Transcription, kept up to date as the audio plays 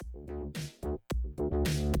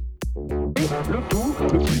We're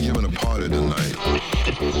giving a party tonight.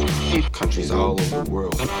 Countries all over the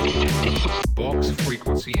world. Box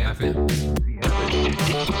Frequency FM.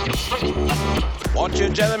 Won't you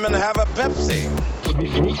gentlemen have a Pepsi?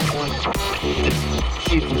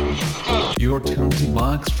 You're tuned to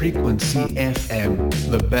Box Frequency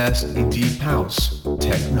FM, the best in deep house,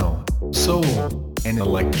 techno, soul, and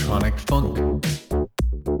electronic funk.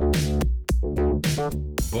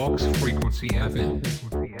 Box Frequency FM.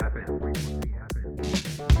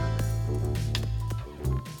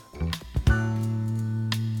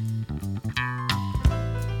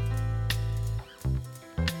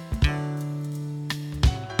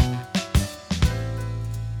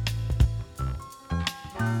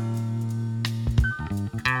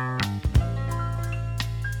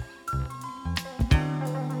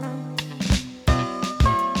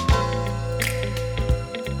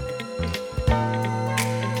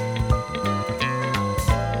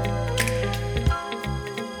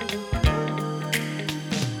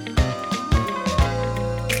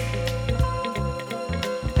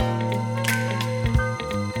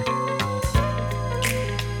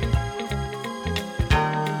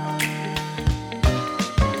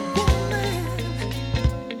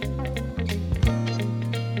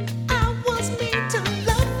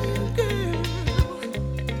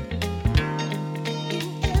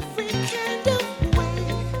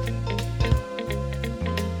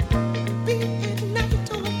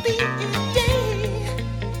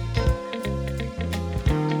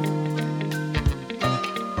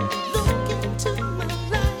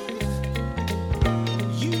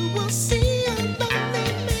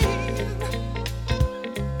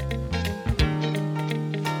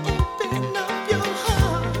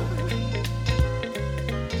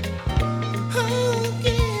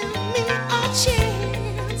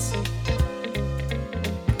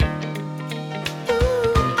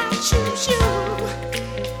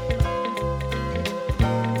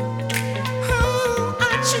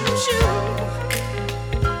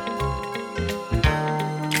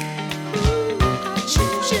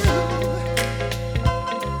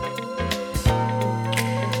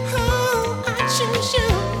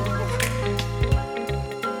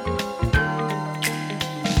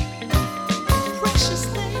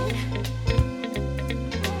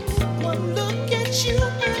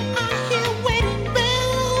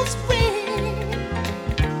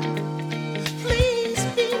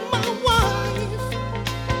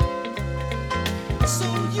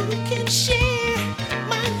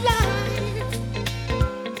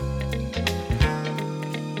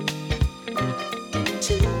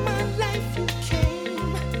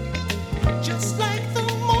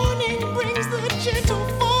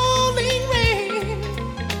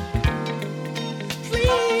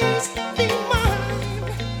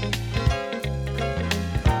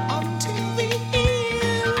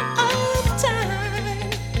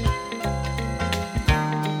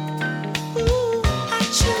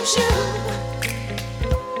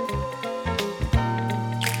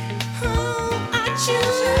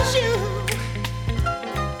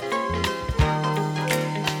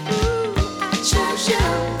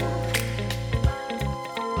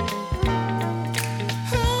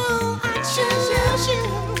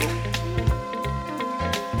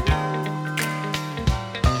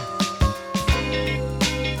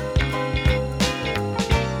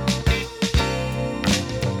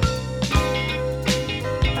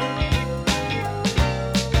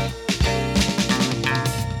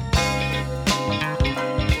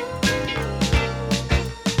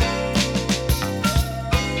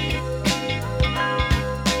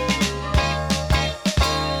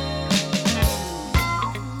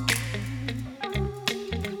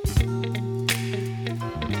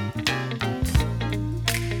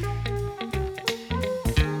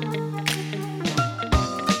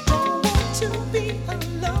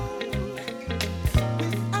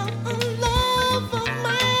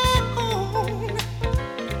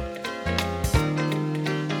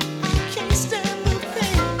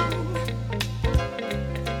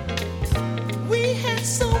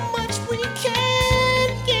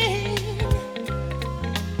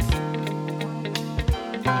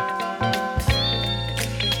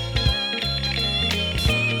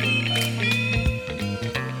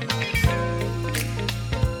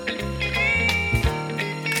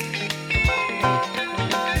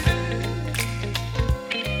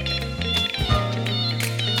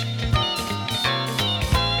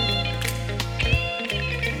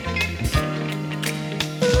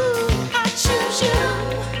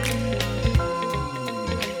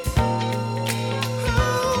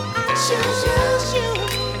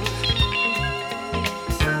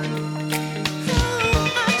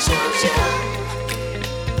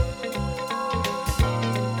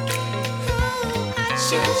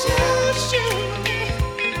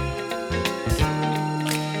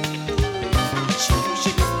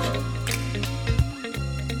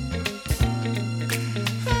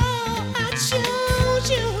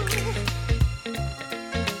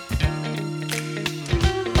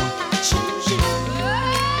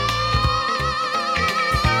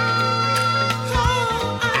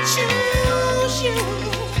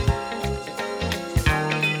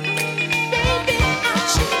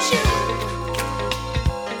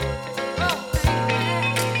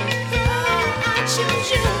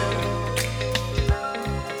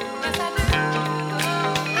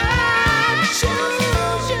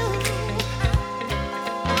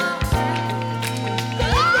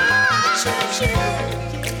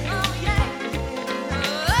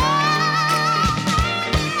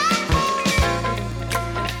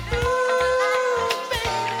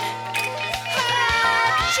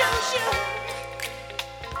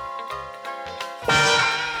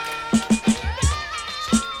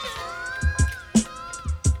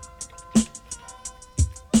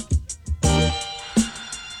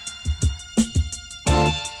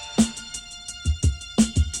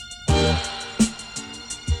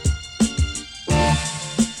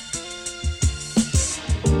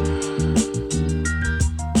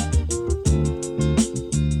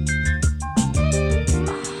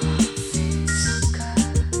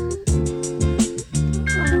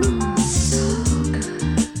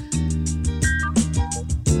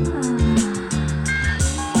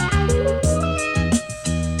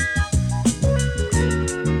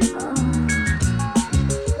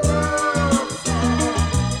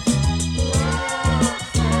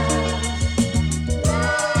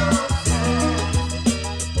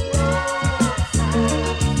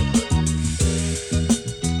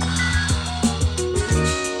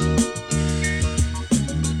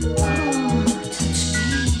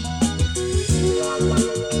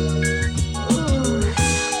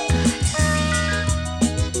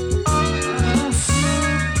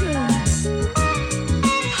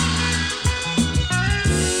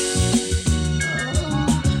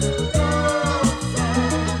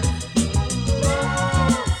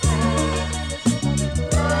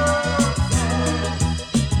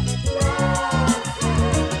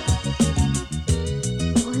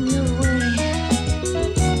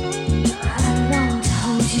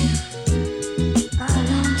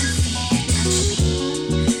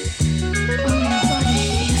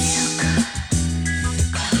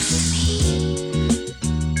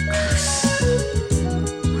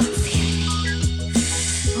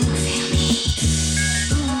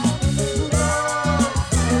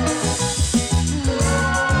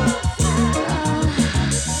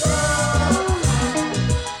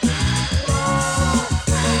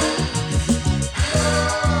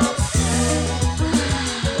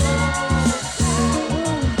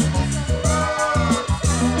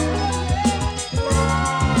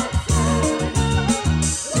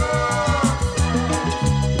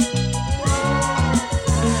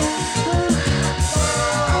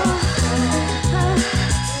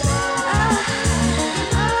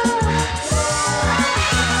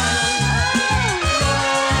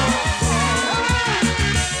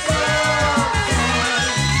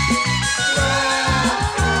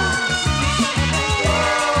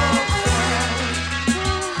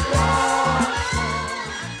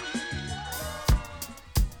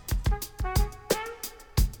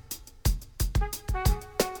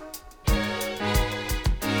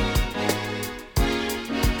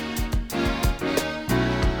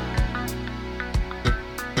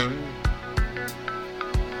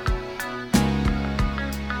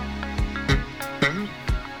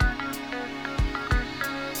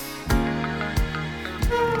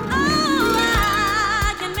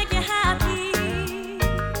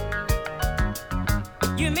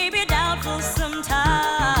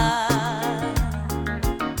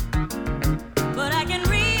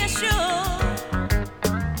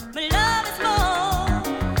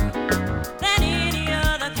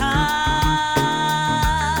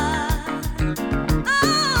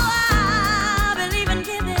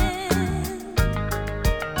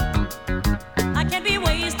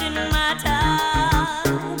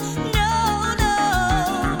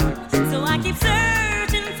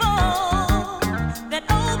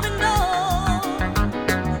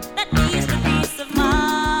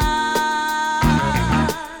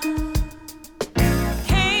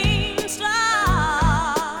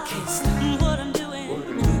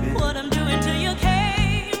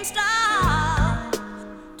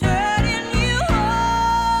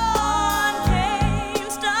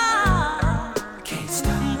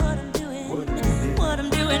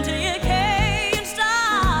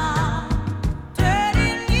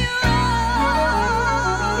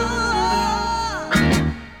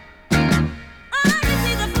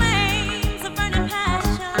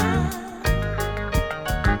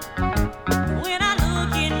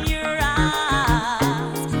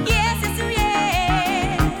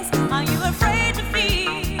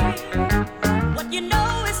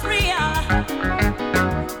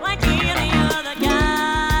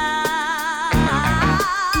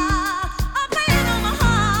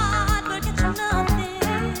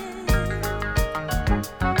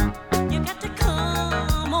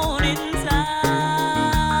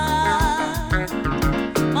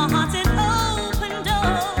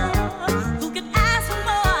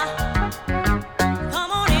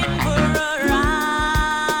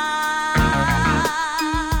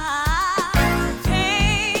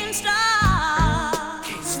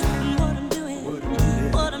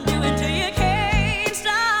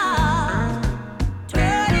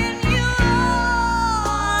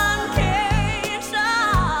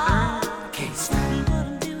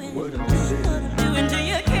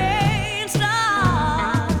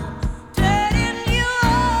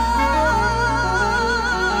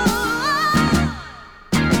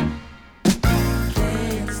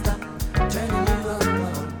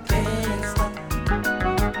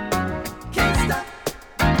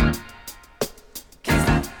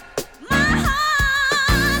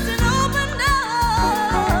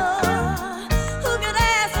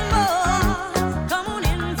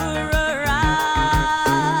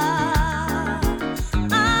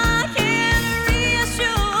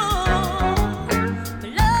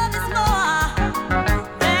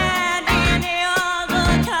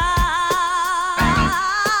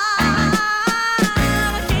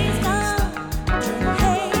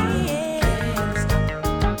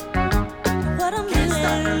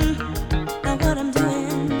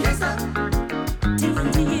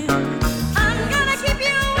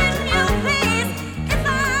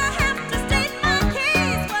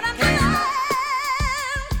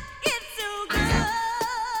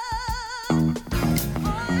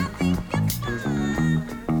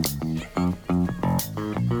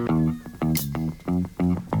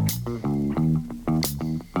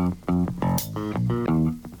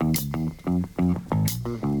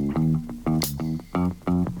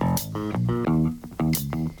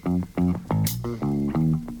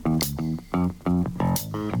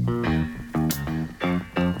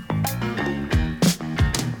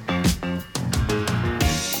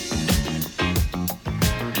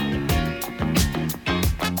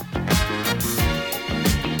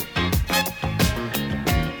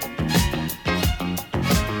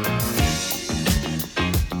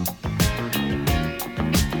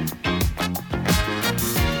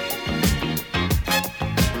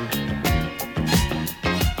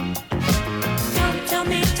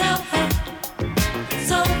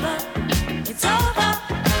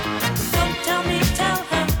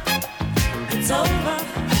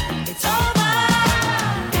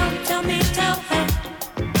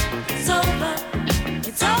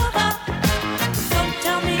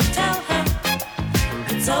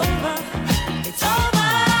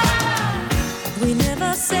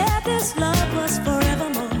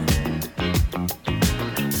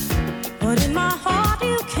 But in my heart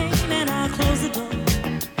you came and I closed the door.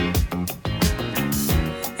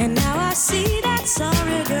 And now I see that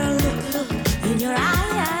sorry girl look in your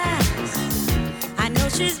eyes. I know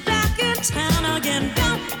she's back in town again.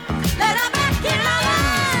 Don't let her back in my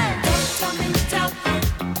life. Don't tell me, tell her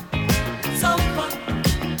it's over.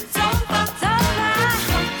 It's over. It's over.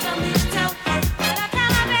 Don't tell me, tell her. Better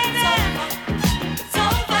tell her, baby. It's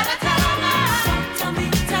over. Better tell her now. Don't tell me,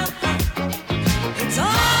 tell her it's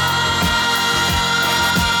over.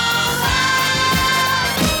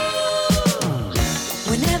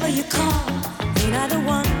 Whenever you call, ain't I the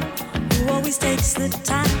one who always takes the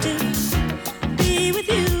time to be with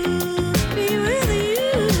you, be with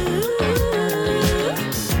you.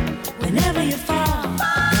 Whenever you fall, ain't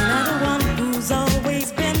I the one who's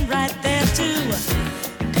always been right there to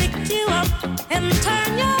pick you up and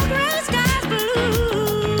turn your gray skies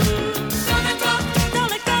blue. Don't let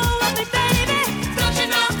go of me, baby. Don't you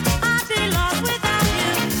know I'd be lost without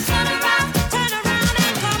you? Turn around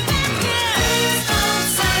and come back here. Please don't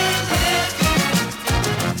say it.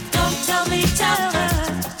 Don't tell me, tell her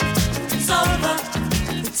it's over.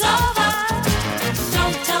 It's over.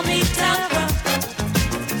 Don't tell me, tell her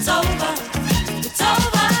it's over. It's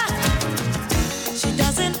over. She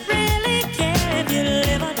doesn't really care if you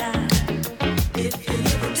live or die. If you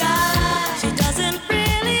live or die. She doesn't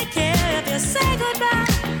really care if you say goodbye.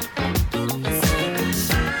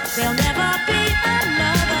 There'll never be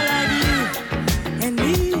another like you and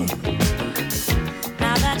me.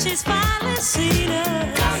 Now that she's finally seen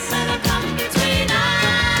us, don't let her come between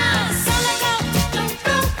us. Don't let go, don't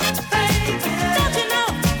go, baby. Don't you know,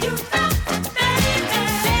 baby,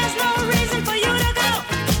 there's no reason for you to go.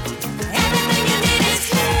 Everything you need is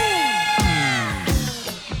here.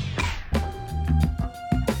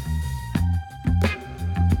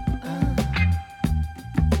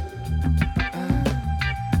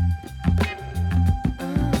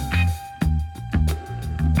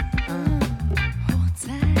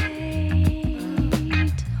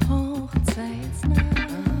 Hochzeitsnacht,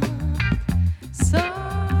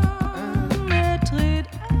 Sonne tritt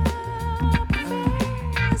ab,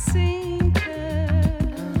 versinken.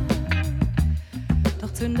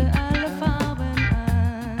 Doch zünde alle Farben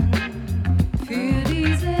an für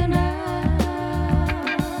diese Nacht.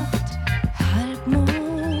 Halbmond,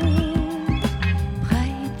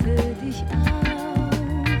 breite dich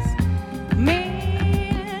aus.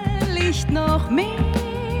 Mehr Licht, noch mehr,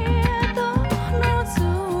 doch nur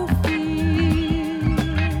zu viel,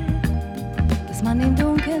 dass man im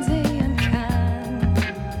Dunkeln sehen kann.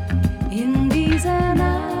 In dieser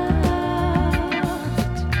Nacht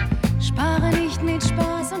spare nicht mit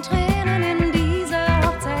Spaß und Tränen in dieser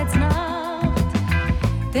Hochzeitsnacht.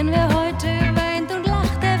 Denn wer heute weint und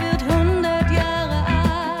lacht, der wird 100 Jahre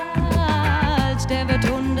alt. Der wird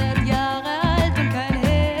 100 Jahre alt und kein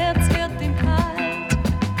Herz wird ihm kalt.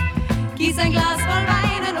 Gieß ein Glas voll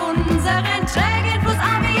Wein in unseren trägen Fluss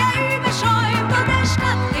an, wie er überschäumt und er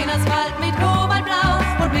schnappt den Asphalt mit Kobaltblau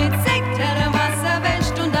und mit sinkterem Wasser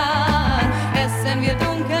wäscht und dann essen wir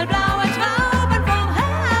dunkelblaue Trauben vom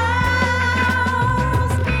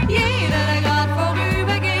Haus. Jeder, der grad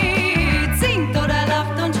vorübergeht, singt oder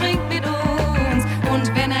lacht und trinkt mit uns.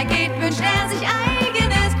 Und wenn er geht, wünscht er sich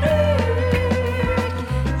eigenes Glück,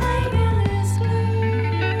 eigenes Glück.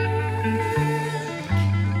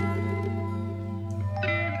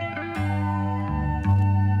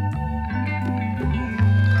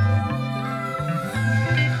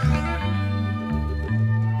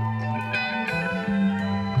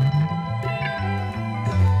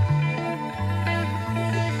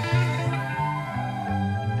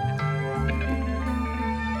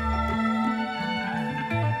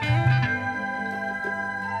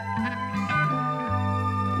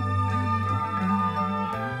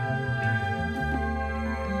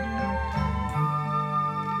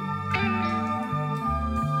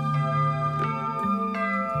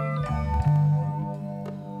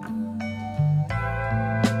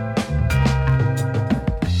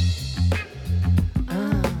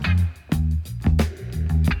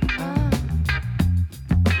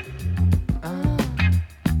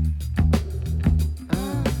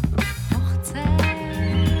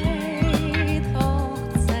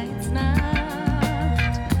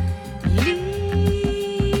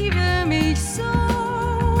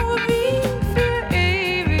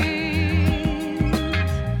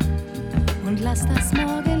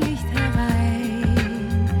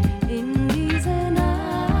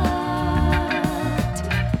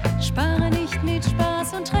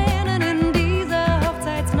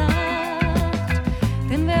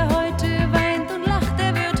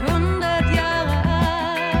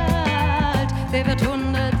 Der wird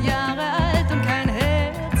 100 Jahre alt.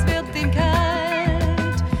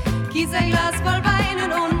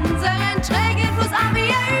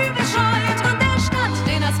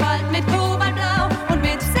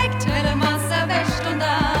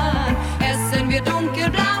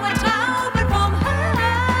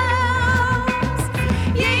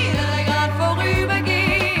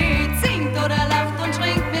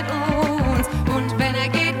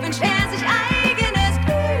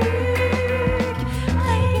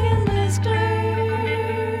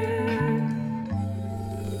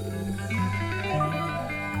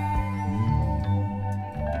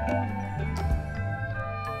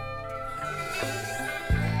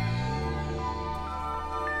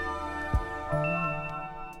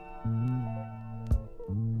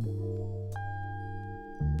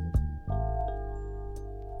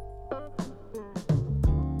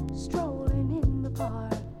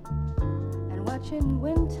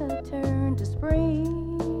 winter turned to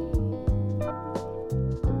spring.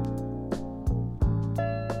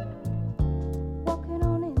 Walking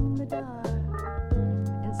on in the dark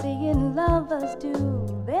and seeing lovers do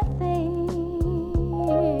their thing.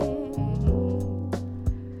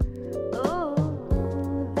 Oh,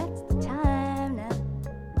 that's the time now.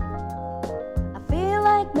 I feel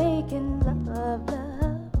like making love,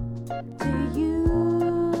 love to you.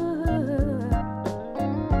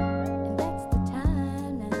 And that's the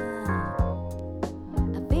time now.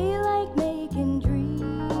 I feel like making dreams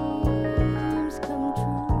come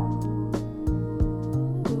true.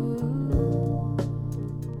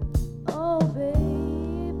 Oh,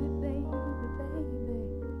 baby, baby, baby.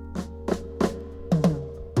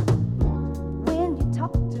 When you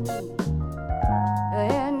talk to me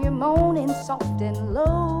and you're moaning soft and low,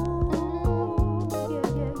 yeah,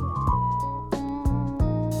 yeah,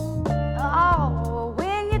 yeah. Oh,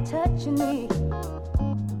 when you're touching me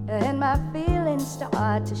and my feelings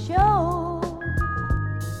start to show.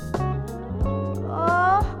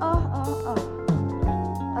 Oh, oh, oh, oh,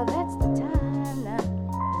 oh, that's the time now.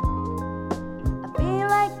 I feel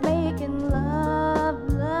like making love,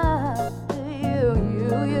 love to you,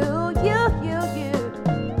 you.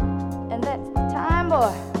 And that's the time,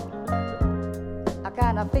 boy. I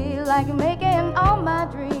kinda feel like making all my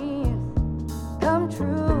dreams come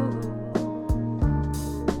true.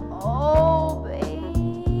 Oh,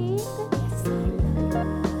 baby,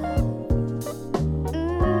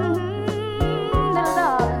 little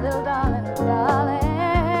darling, little darling, little darling.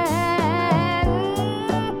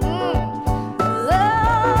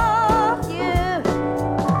 Love you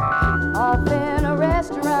off in a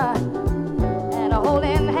restaurant and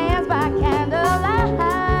holding hands by candlelight.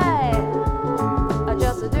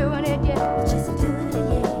 Just doing it, yeah. Just doing it,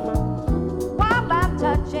 yeah. While I'm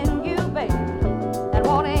touching you, baby, and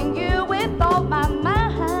wanting you with all my mind.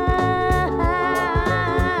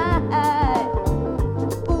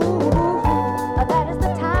 Ooh, that is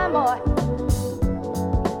the time, boy.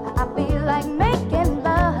 I feel like making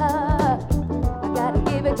love. I gotta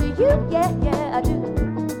give it to you, yeah, yeah, I do.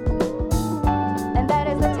 And that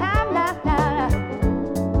is the time now, now.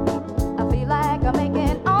 I feel like I'm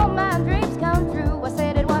making all my dreams come true. I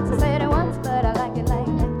said it once, but I like it like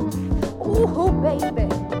that. Ooh, baby.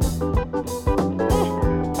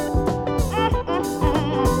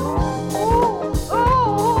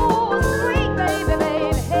 Ooh, sweet baby,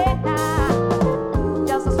 baby. Hey, now.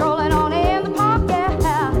 Just strolling on in the park,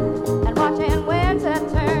 yeah, and watching winter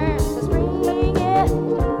turn to spring, yeah.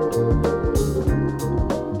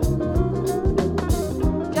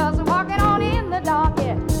 Just walking on in the dark,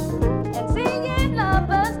 yeah, and seeing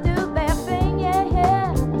lovers do their thing, yeah,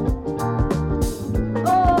 yeah.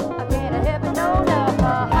 Oh, I can't help it, no, no,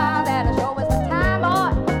 how that sure was the time,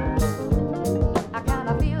 boy. I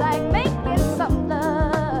kinda feel like making some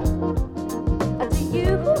love to you,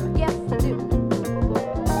 yes I do.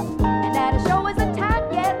 And that sure was the time,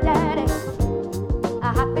 yeah, daddy. I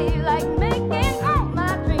feel like making all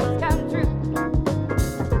my dreams come true.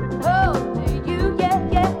 Oh, to you, yeah,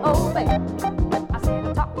 yeah, oh, baby. I said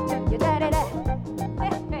I'm talking to you, daddy, daddy.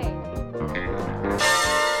 Hey, hey.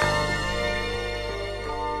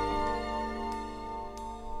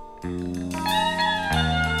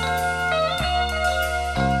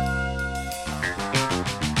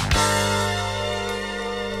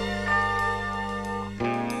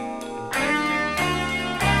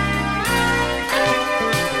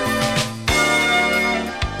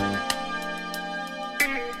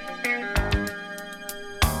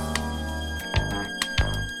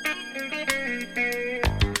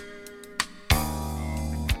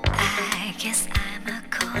 I guess I'm a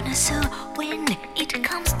connoisseur when it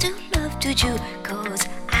comes to love to you, 'cause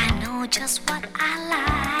I know just what I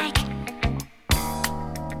like.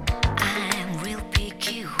 I'm real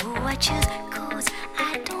picky who I choose, 'cause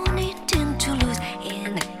I don't intend to lose,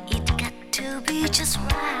 and it got to be just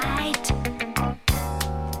right.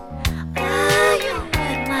 Oh, you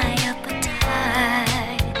read my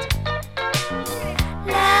appetite,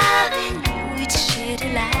 loving you with shady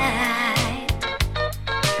light.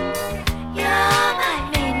 You're my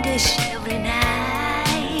main dish every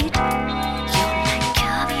night. You're like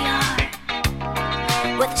caviar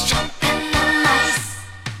with champagne on ice.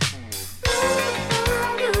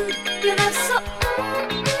 Good, you look so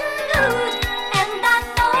good, and I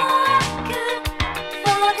know I could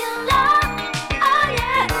fall in love. Oh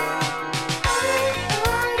yeah.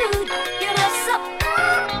 Good, you look so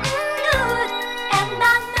good, and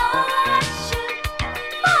I know I should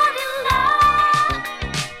fall in love.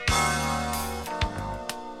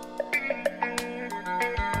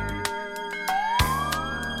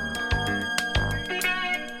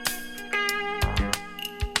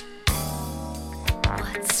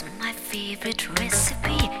 favorite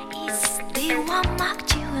recipe is the one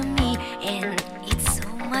marked you and me, and it's so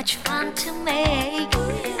much fun to make.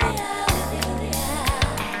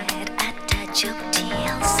 Add a touch of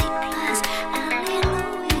TLC plus a little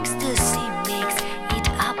ecstasy, mix it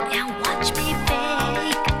up and watch me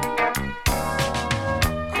bake.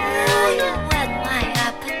 Oh, you whet my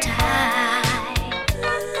appetite,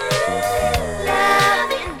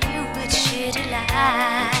 loving you with shitty light.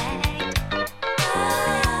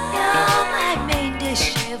 You're my main dish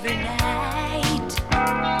every night.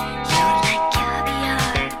 You're like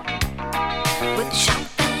caviar with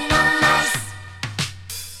champagne on ice.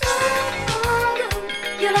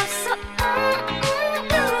 You look so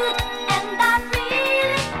good, and I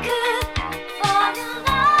really could fall in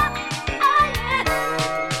love. Oh yeah.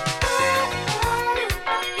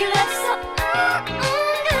 You look so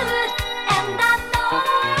good, and I know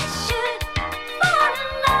I should fall in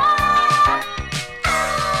love.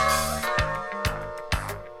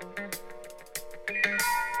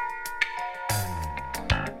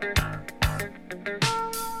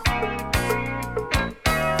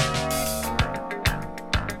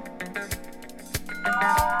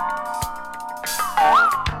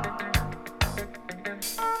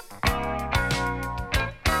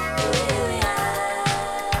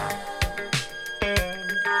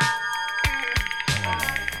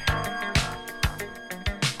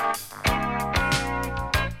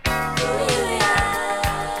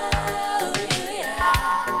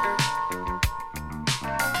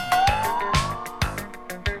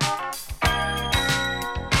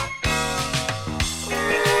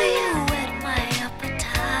 You whet my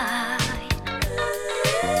appetite,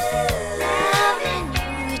 loving you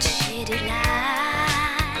with shitty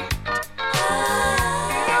light.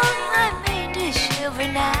 You're my main dish every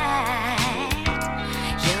night.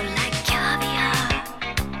 You're like caviar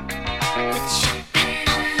with champagne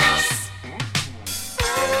on ice.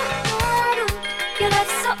 You look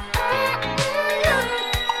so good,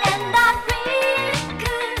 and I really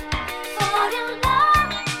could fall in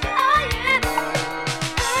love. Oh yeah.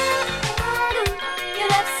 You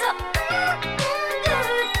look so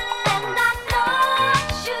good, and I know I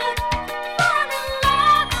should fall in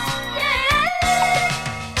love. Yeah.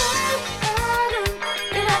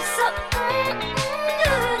 You look so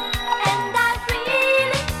good, and I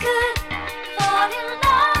really could fall in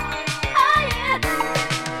love. Oh yeah.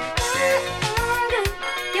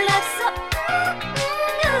 You look so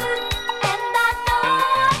good, and I know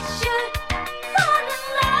I should fall in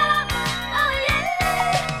love. Oh yeah.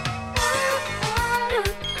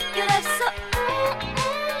 You look so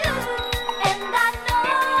good, and I know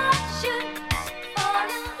I should fall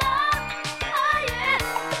in love. Oh yeah.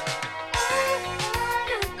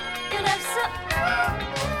 You look so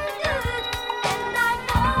good, and I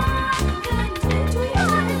know I could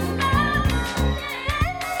fall in love.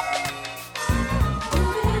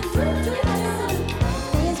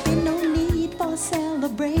 There's been no need for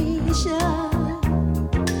celebration.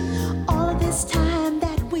 All of this time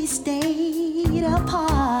that we stayed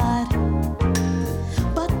apart.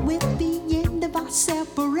 But with the end of our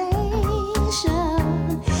separation,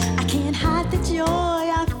 I can't hide the joy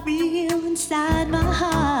I feel inside my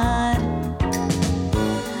heart.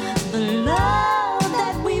 The love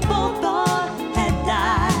that we both thought had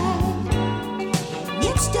died,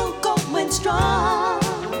 it's still going strong.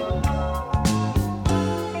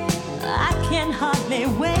 I can hardly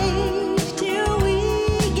wait till we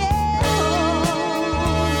get home.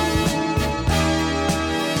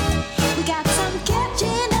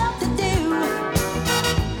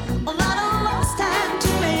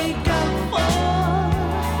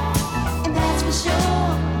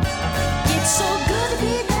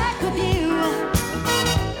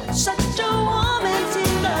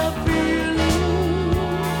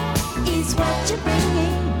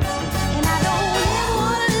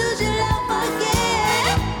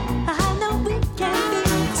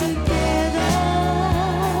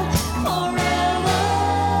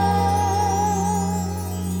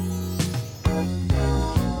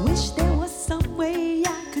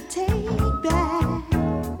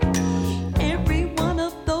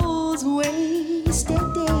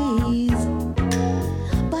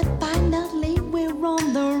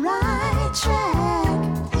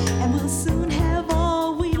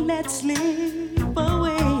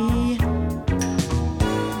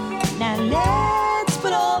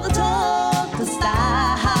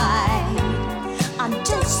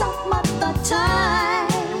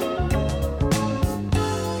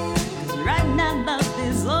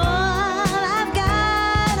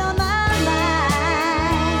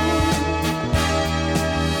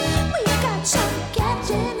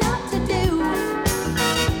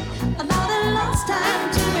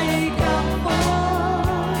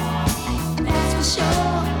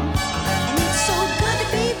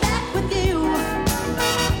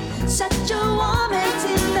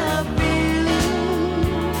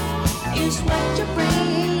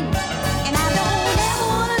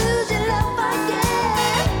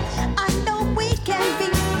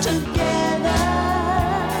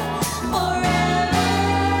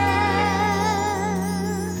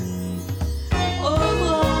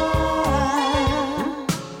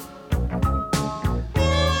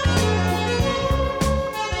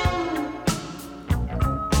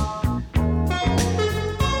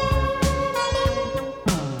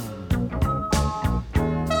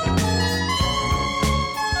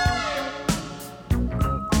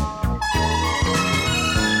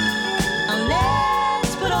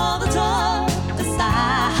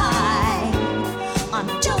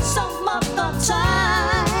 until some other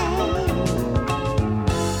time.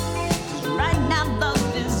 Right now,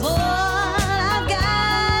 love is all I've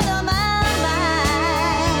got on my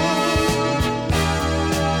mind.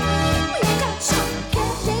 We got some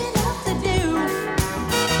catching up to do,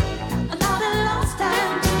 a lot of lost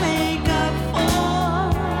time to make up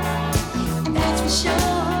for, and that's for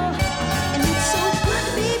sure. And it's so good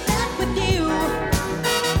to be back with you.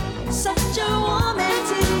 Such a warm and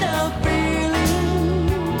tender feeling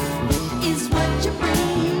is what you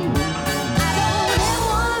bring. I don't ever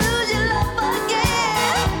wanna lose your love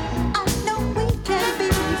again. I know we can be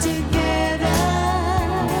together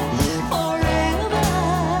forever.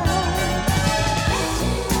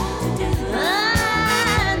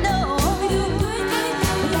 I know we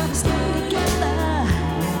gotta stay together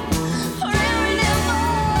forever and ever.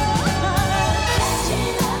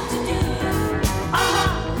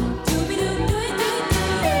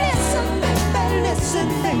 Listen,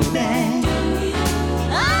 baby.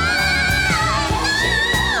 I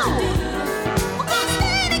know we're gonna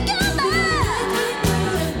stay together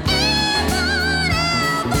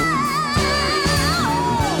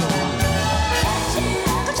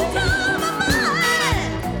Could you blow my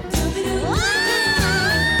mind?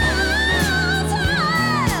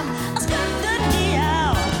 Time I spent the day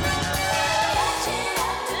out.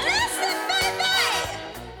 Listen, baby.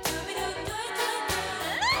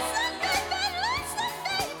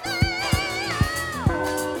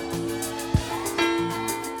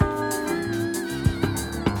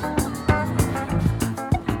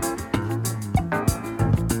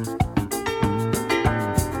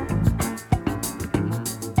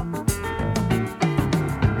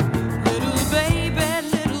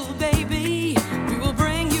 Little baby, we will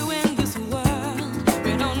bring you in this world.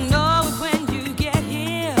 We don't know it when you get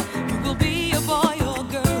here. You will be a boy or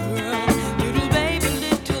girl. Little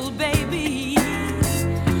baby,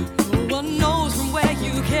 no one knows from where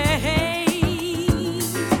you came.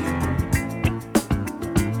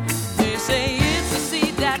 They say it's the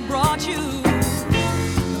seed that brought you.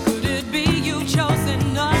 Could it be you've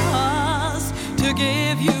chosen us to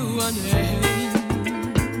give you a name?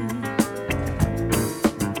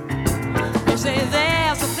 They say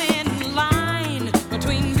there's a thin line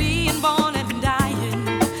between being born and dying.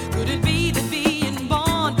 Could it be that being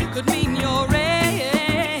born could mean your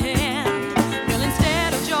end? Well,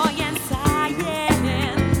 instead of joy and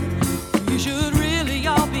sighing, we should really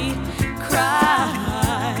all be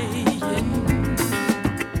crying.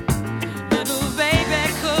 Little baby,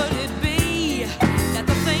 could it be that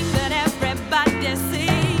the thing that everybody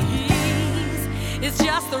sees is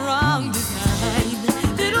just the wrong design?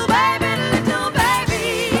 Little baby,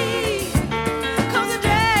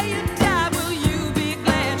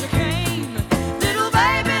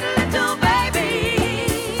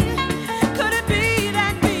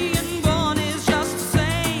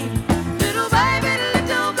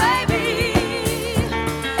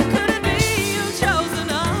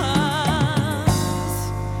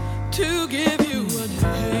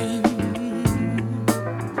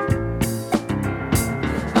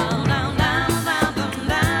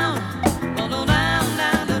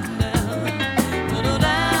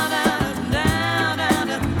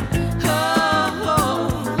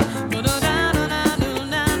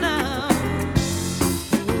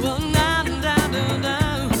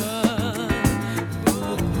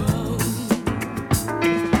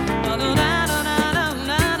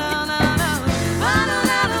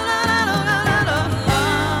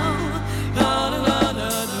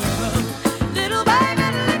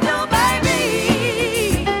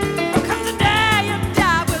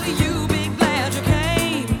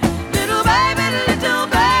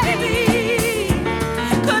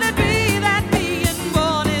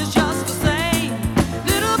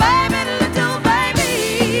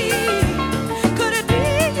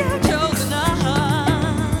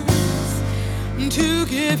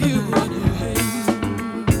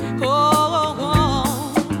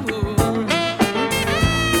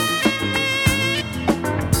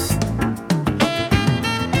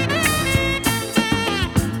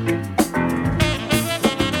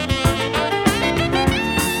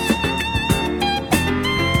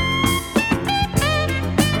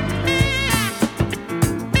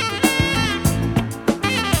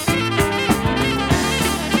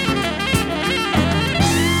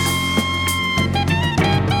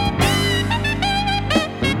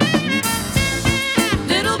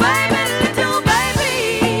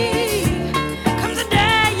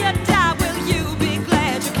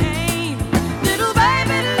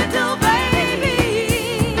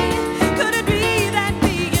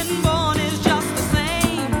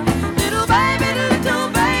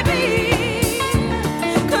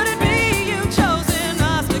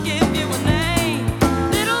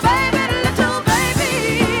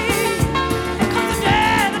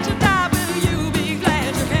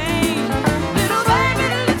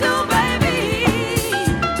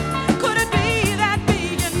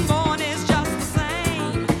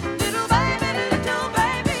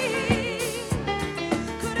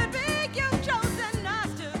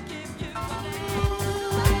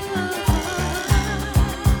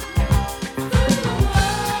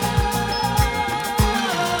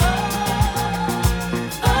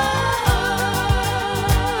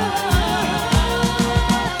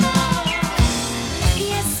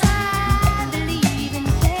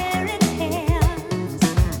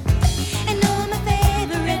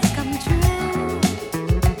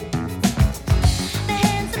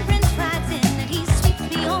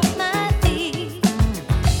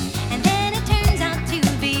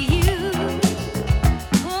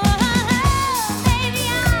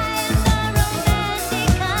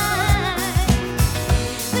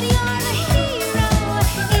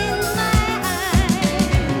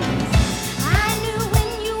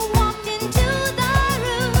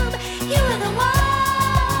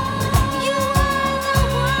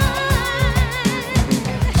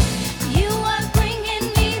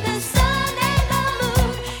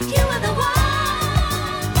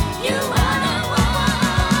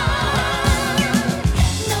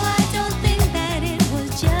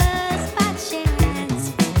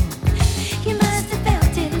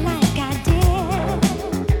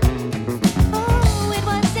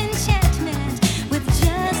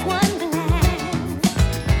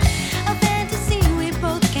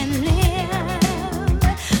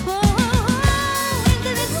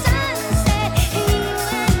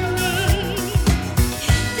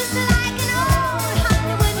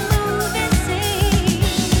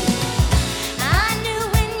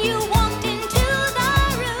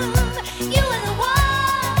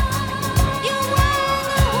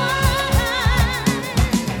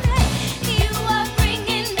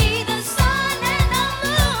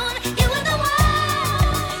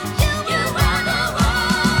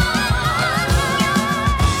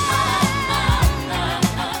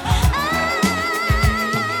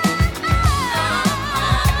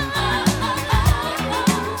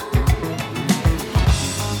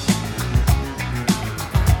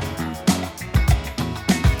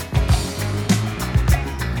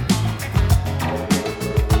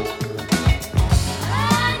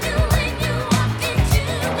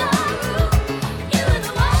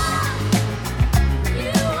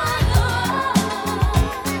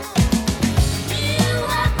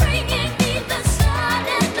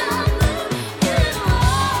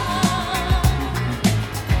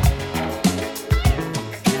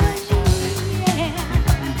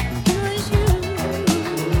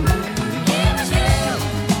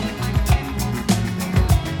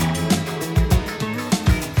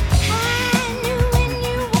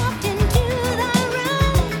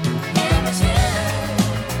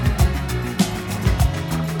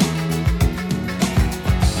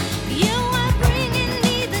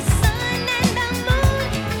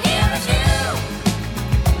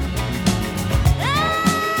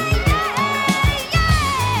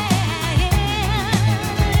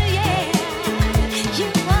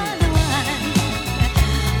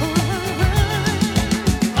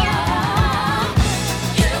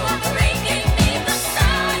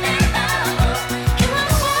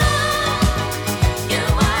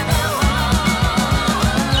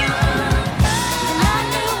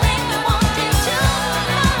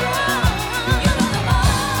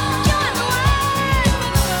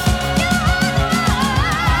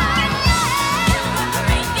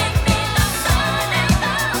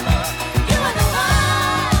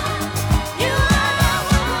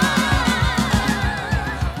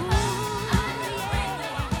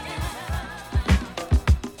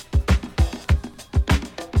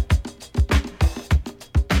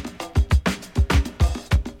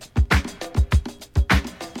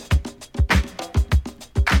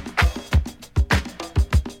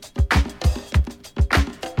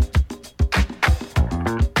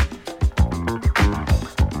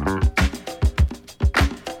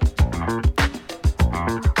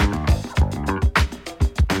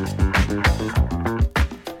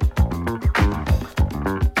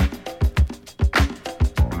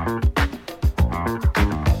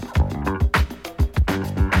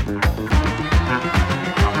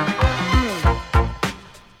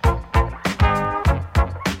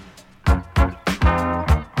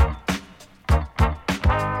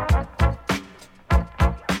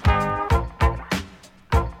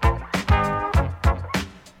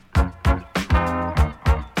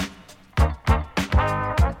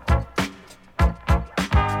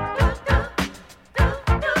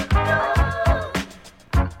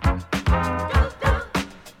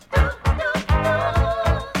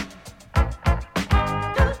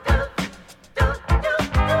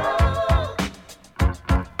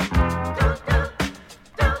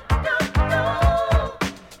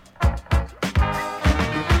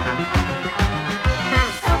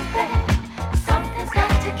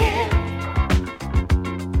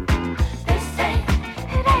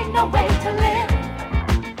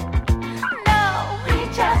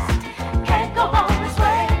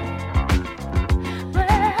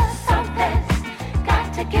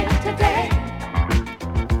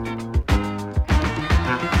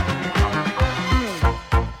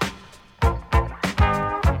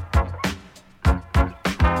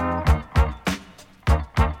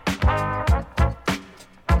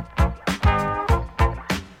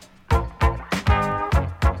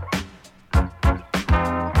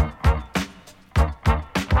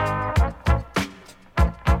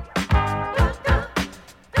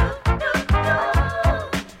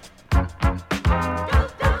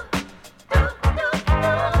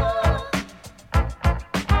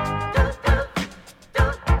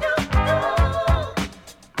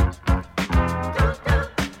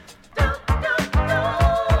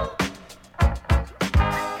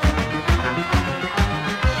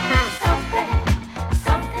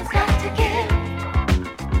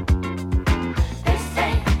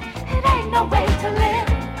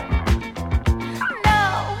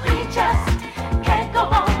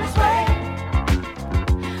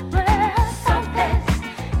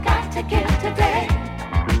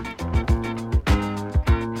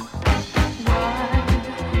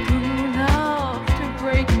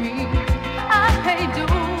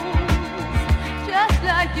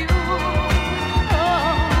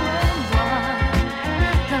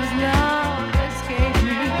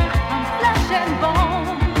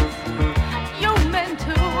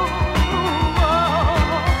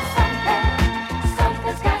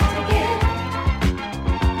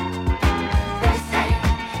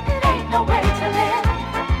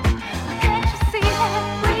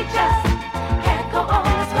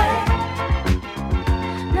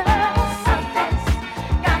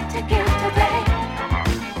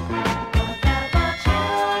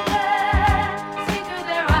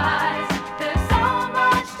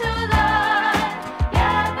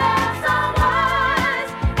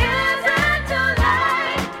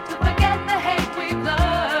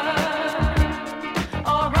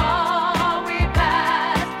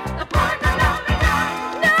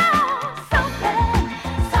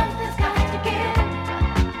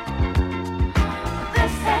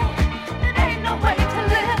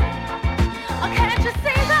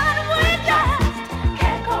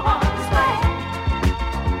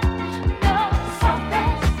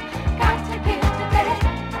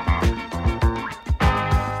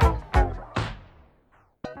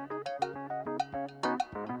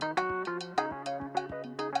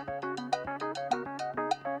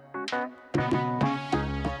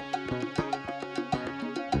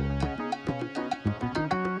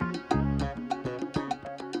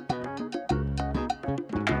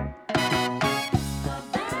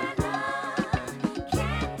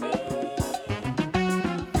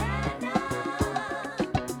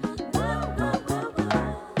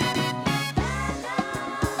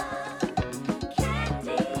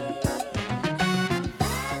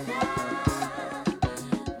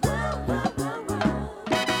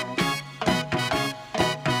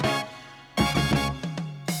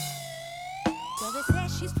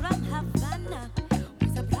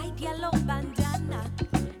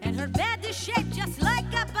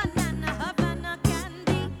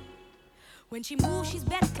 When she moves, she's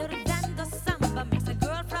better than the samba. Makes a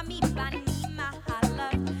girl from Ipanema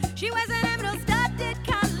holler. She wears an emerald-studded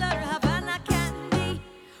collar, Havana candy.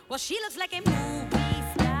 Well, she looks like a movie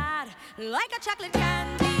star, like a chocolate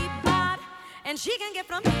candy bar. And she can get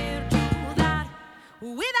from here to that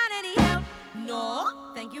without any help.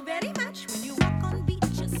 No, thank you very much. When you walk on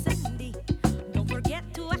beaches sandy, don't forget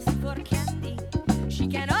to ask for candy. She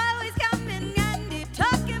can always come in handy,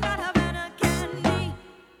 talking about Havana candy.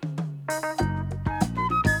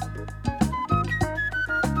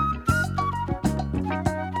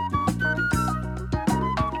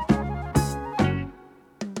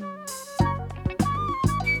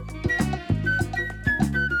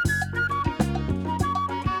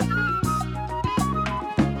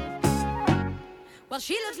 Well,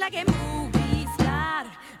 she looks like a movie star,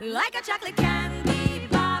 like a chocolate candy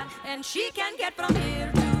bar. And she can get from here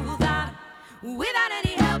to that without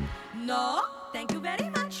any help. No, thank you very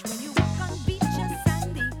much. When you walk on beaches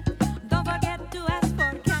sandy, don't forget to ask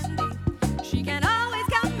for candy. She can always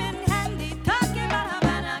come in handy, talking about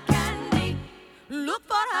Havana candy. Look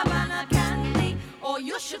for Havana candy, or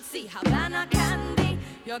you should see Havana candy.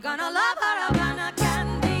 You're gonna love her Havana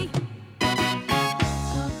candy.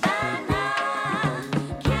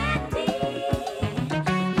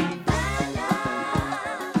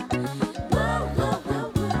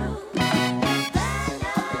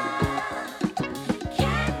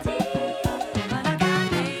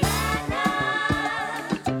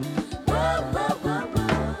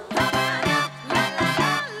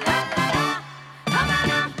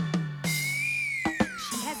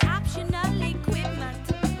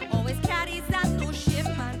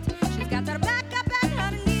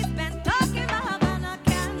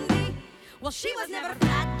 Well, she was never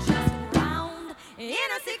flat, just round in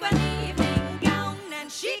a sequin evening gown,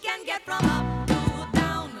 and she can get from up to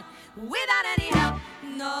down without any help.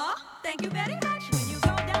 No, thank you very much. When you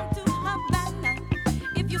go down to Havana,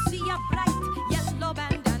 if you see a bright yellow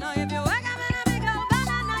bandana, if you wake up in a big old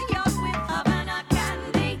banana, you're with Havana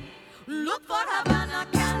candy. Look for Havana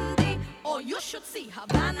candy, or you should see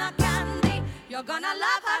Havana candy. You're gonna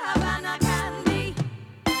love her Havana candy.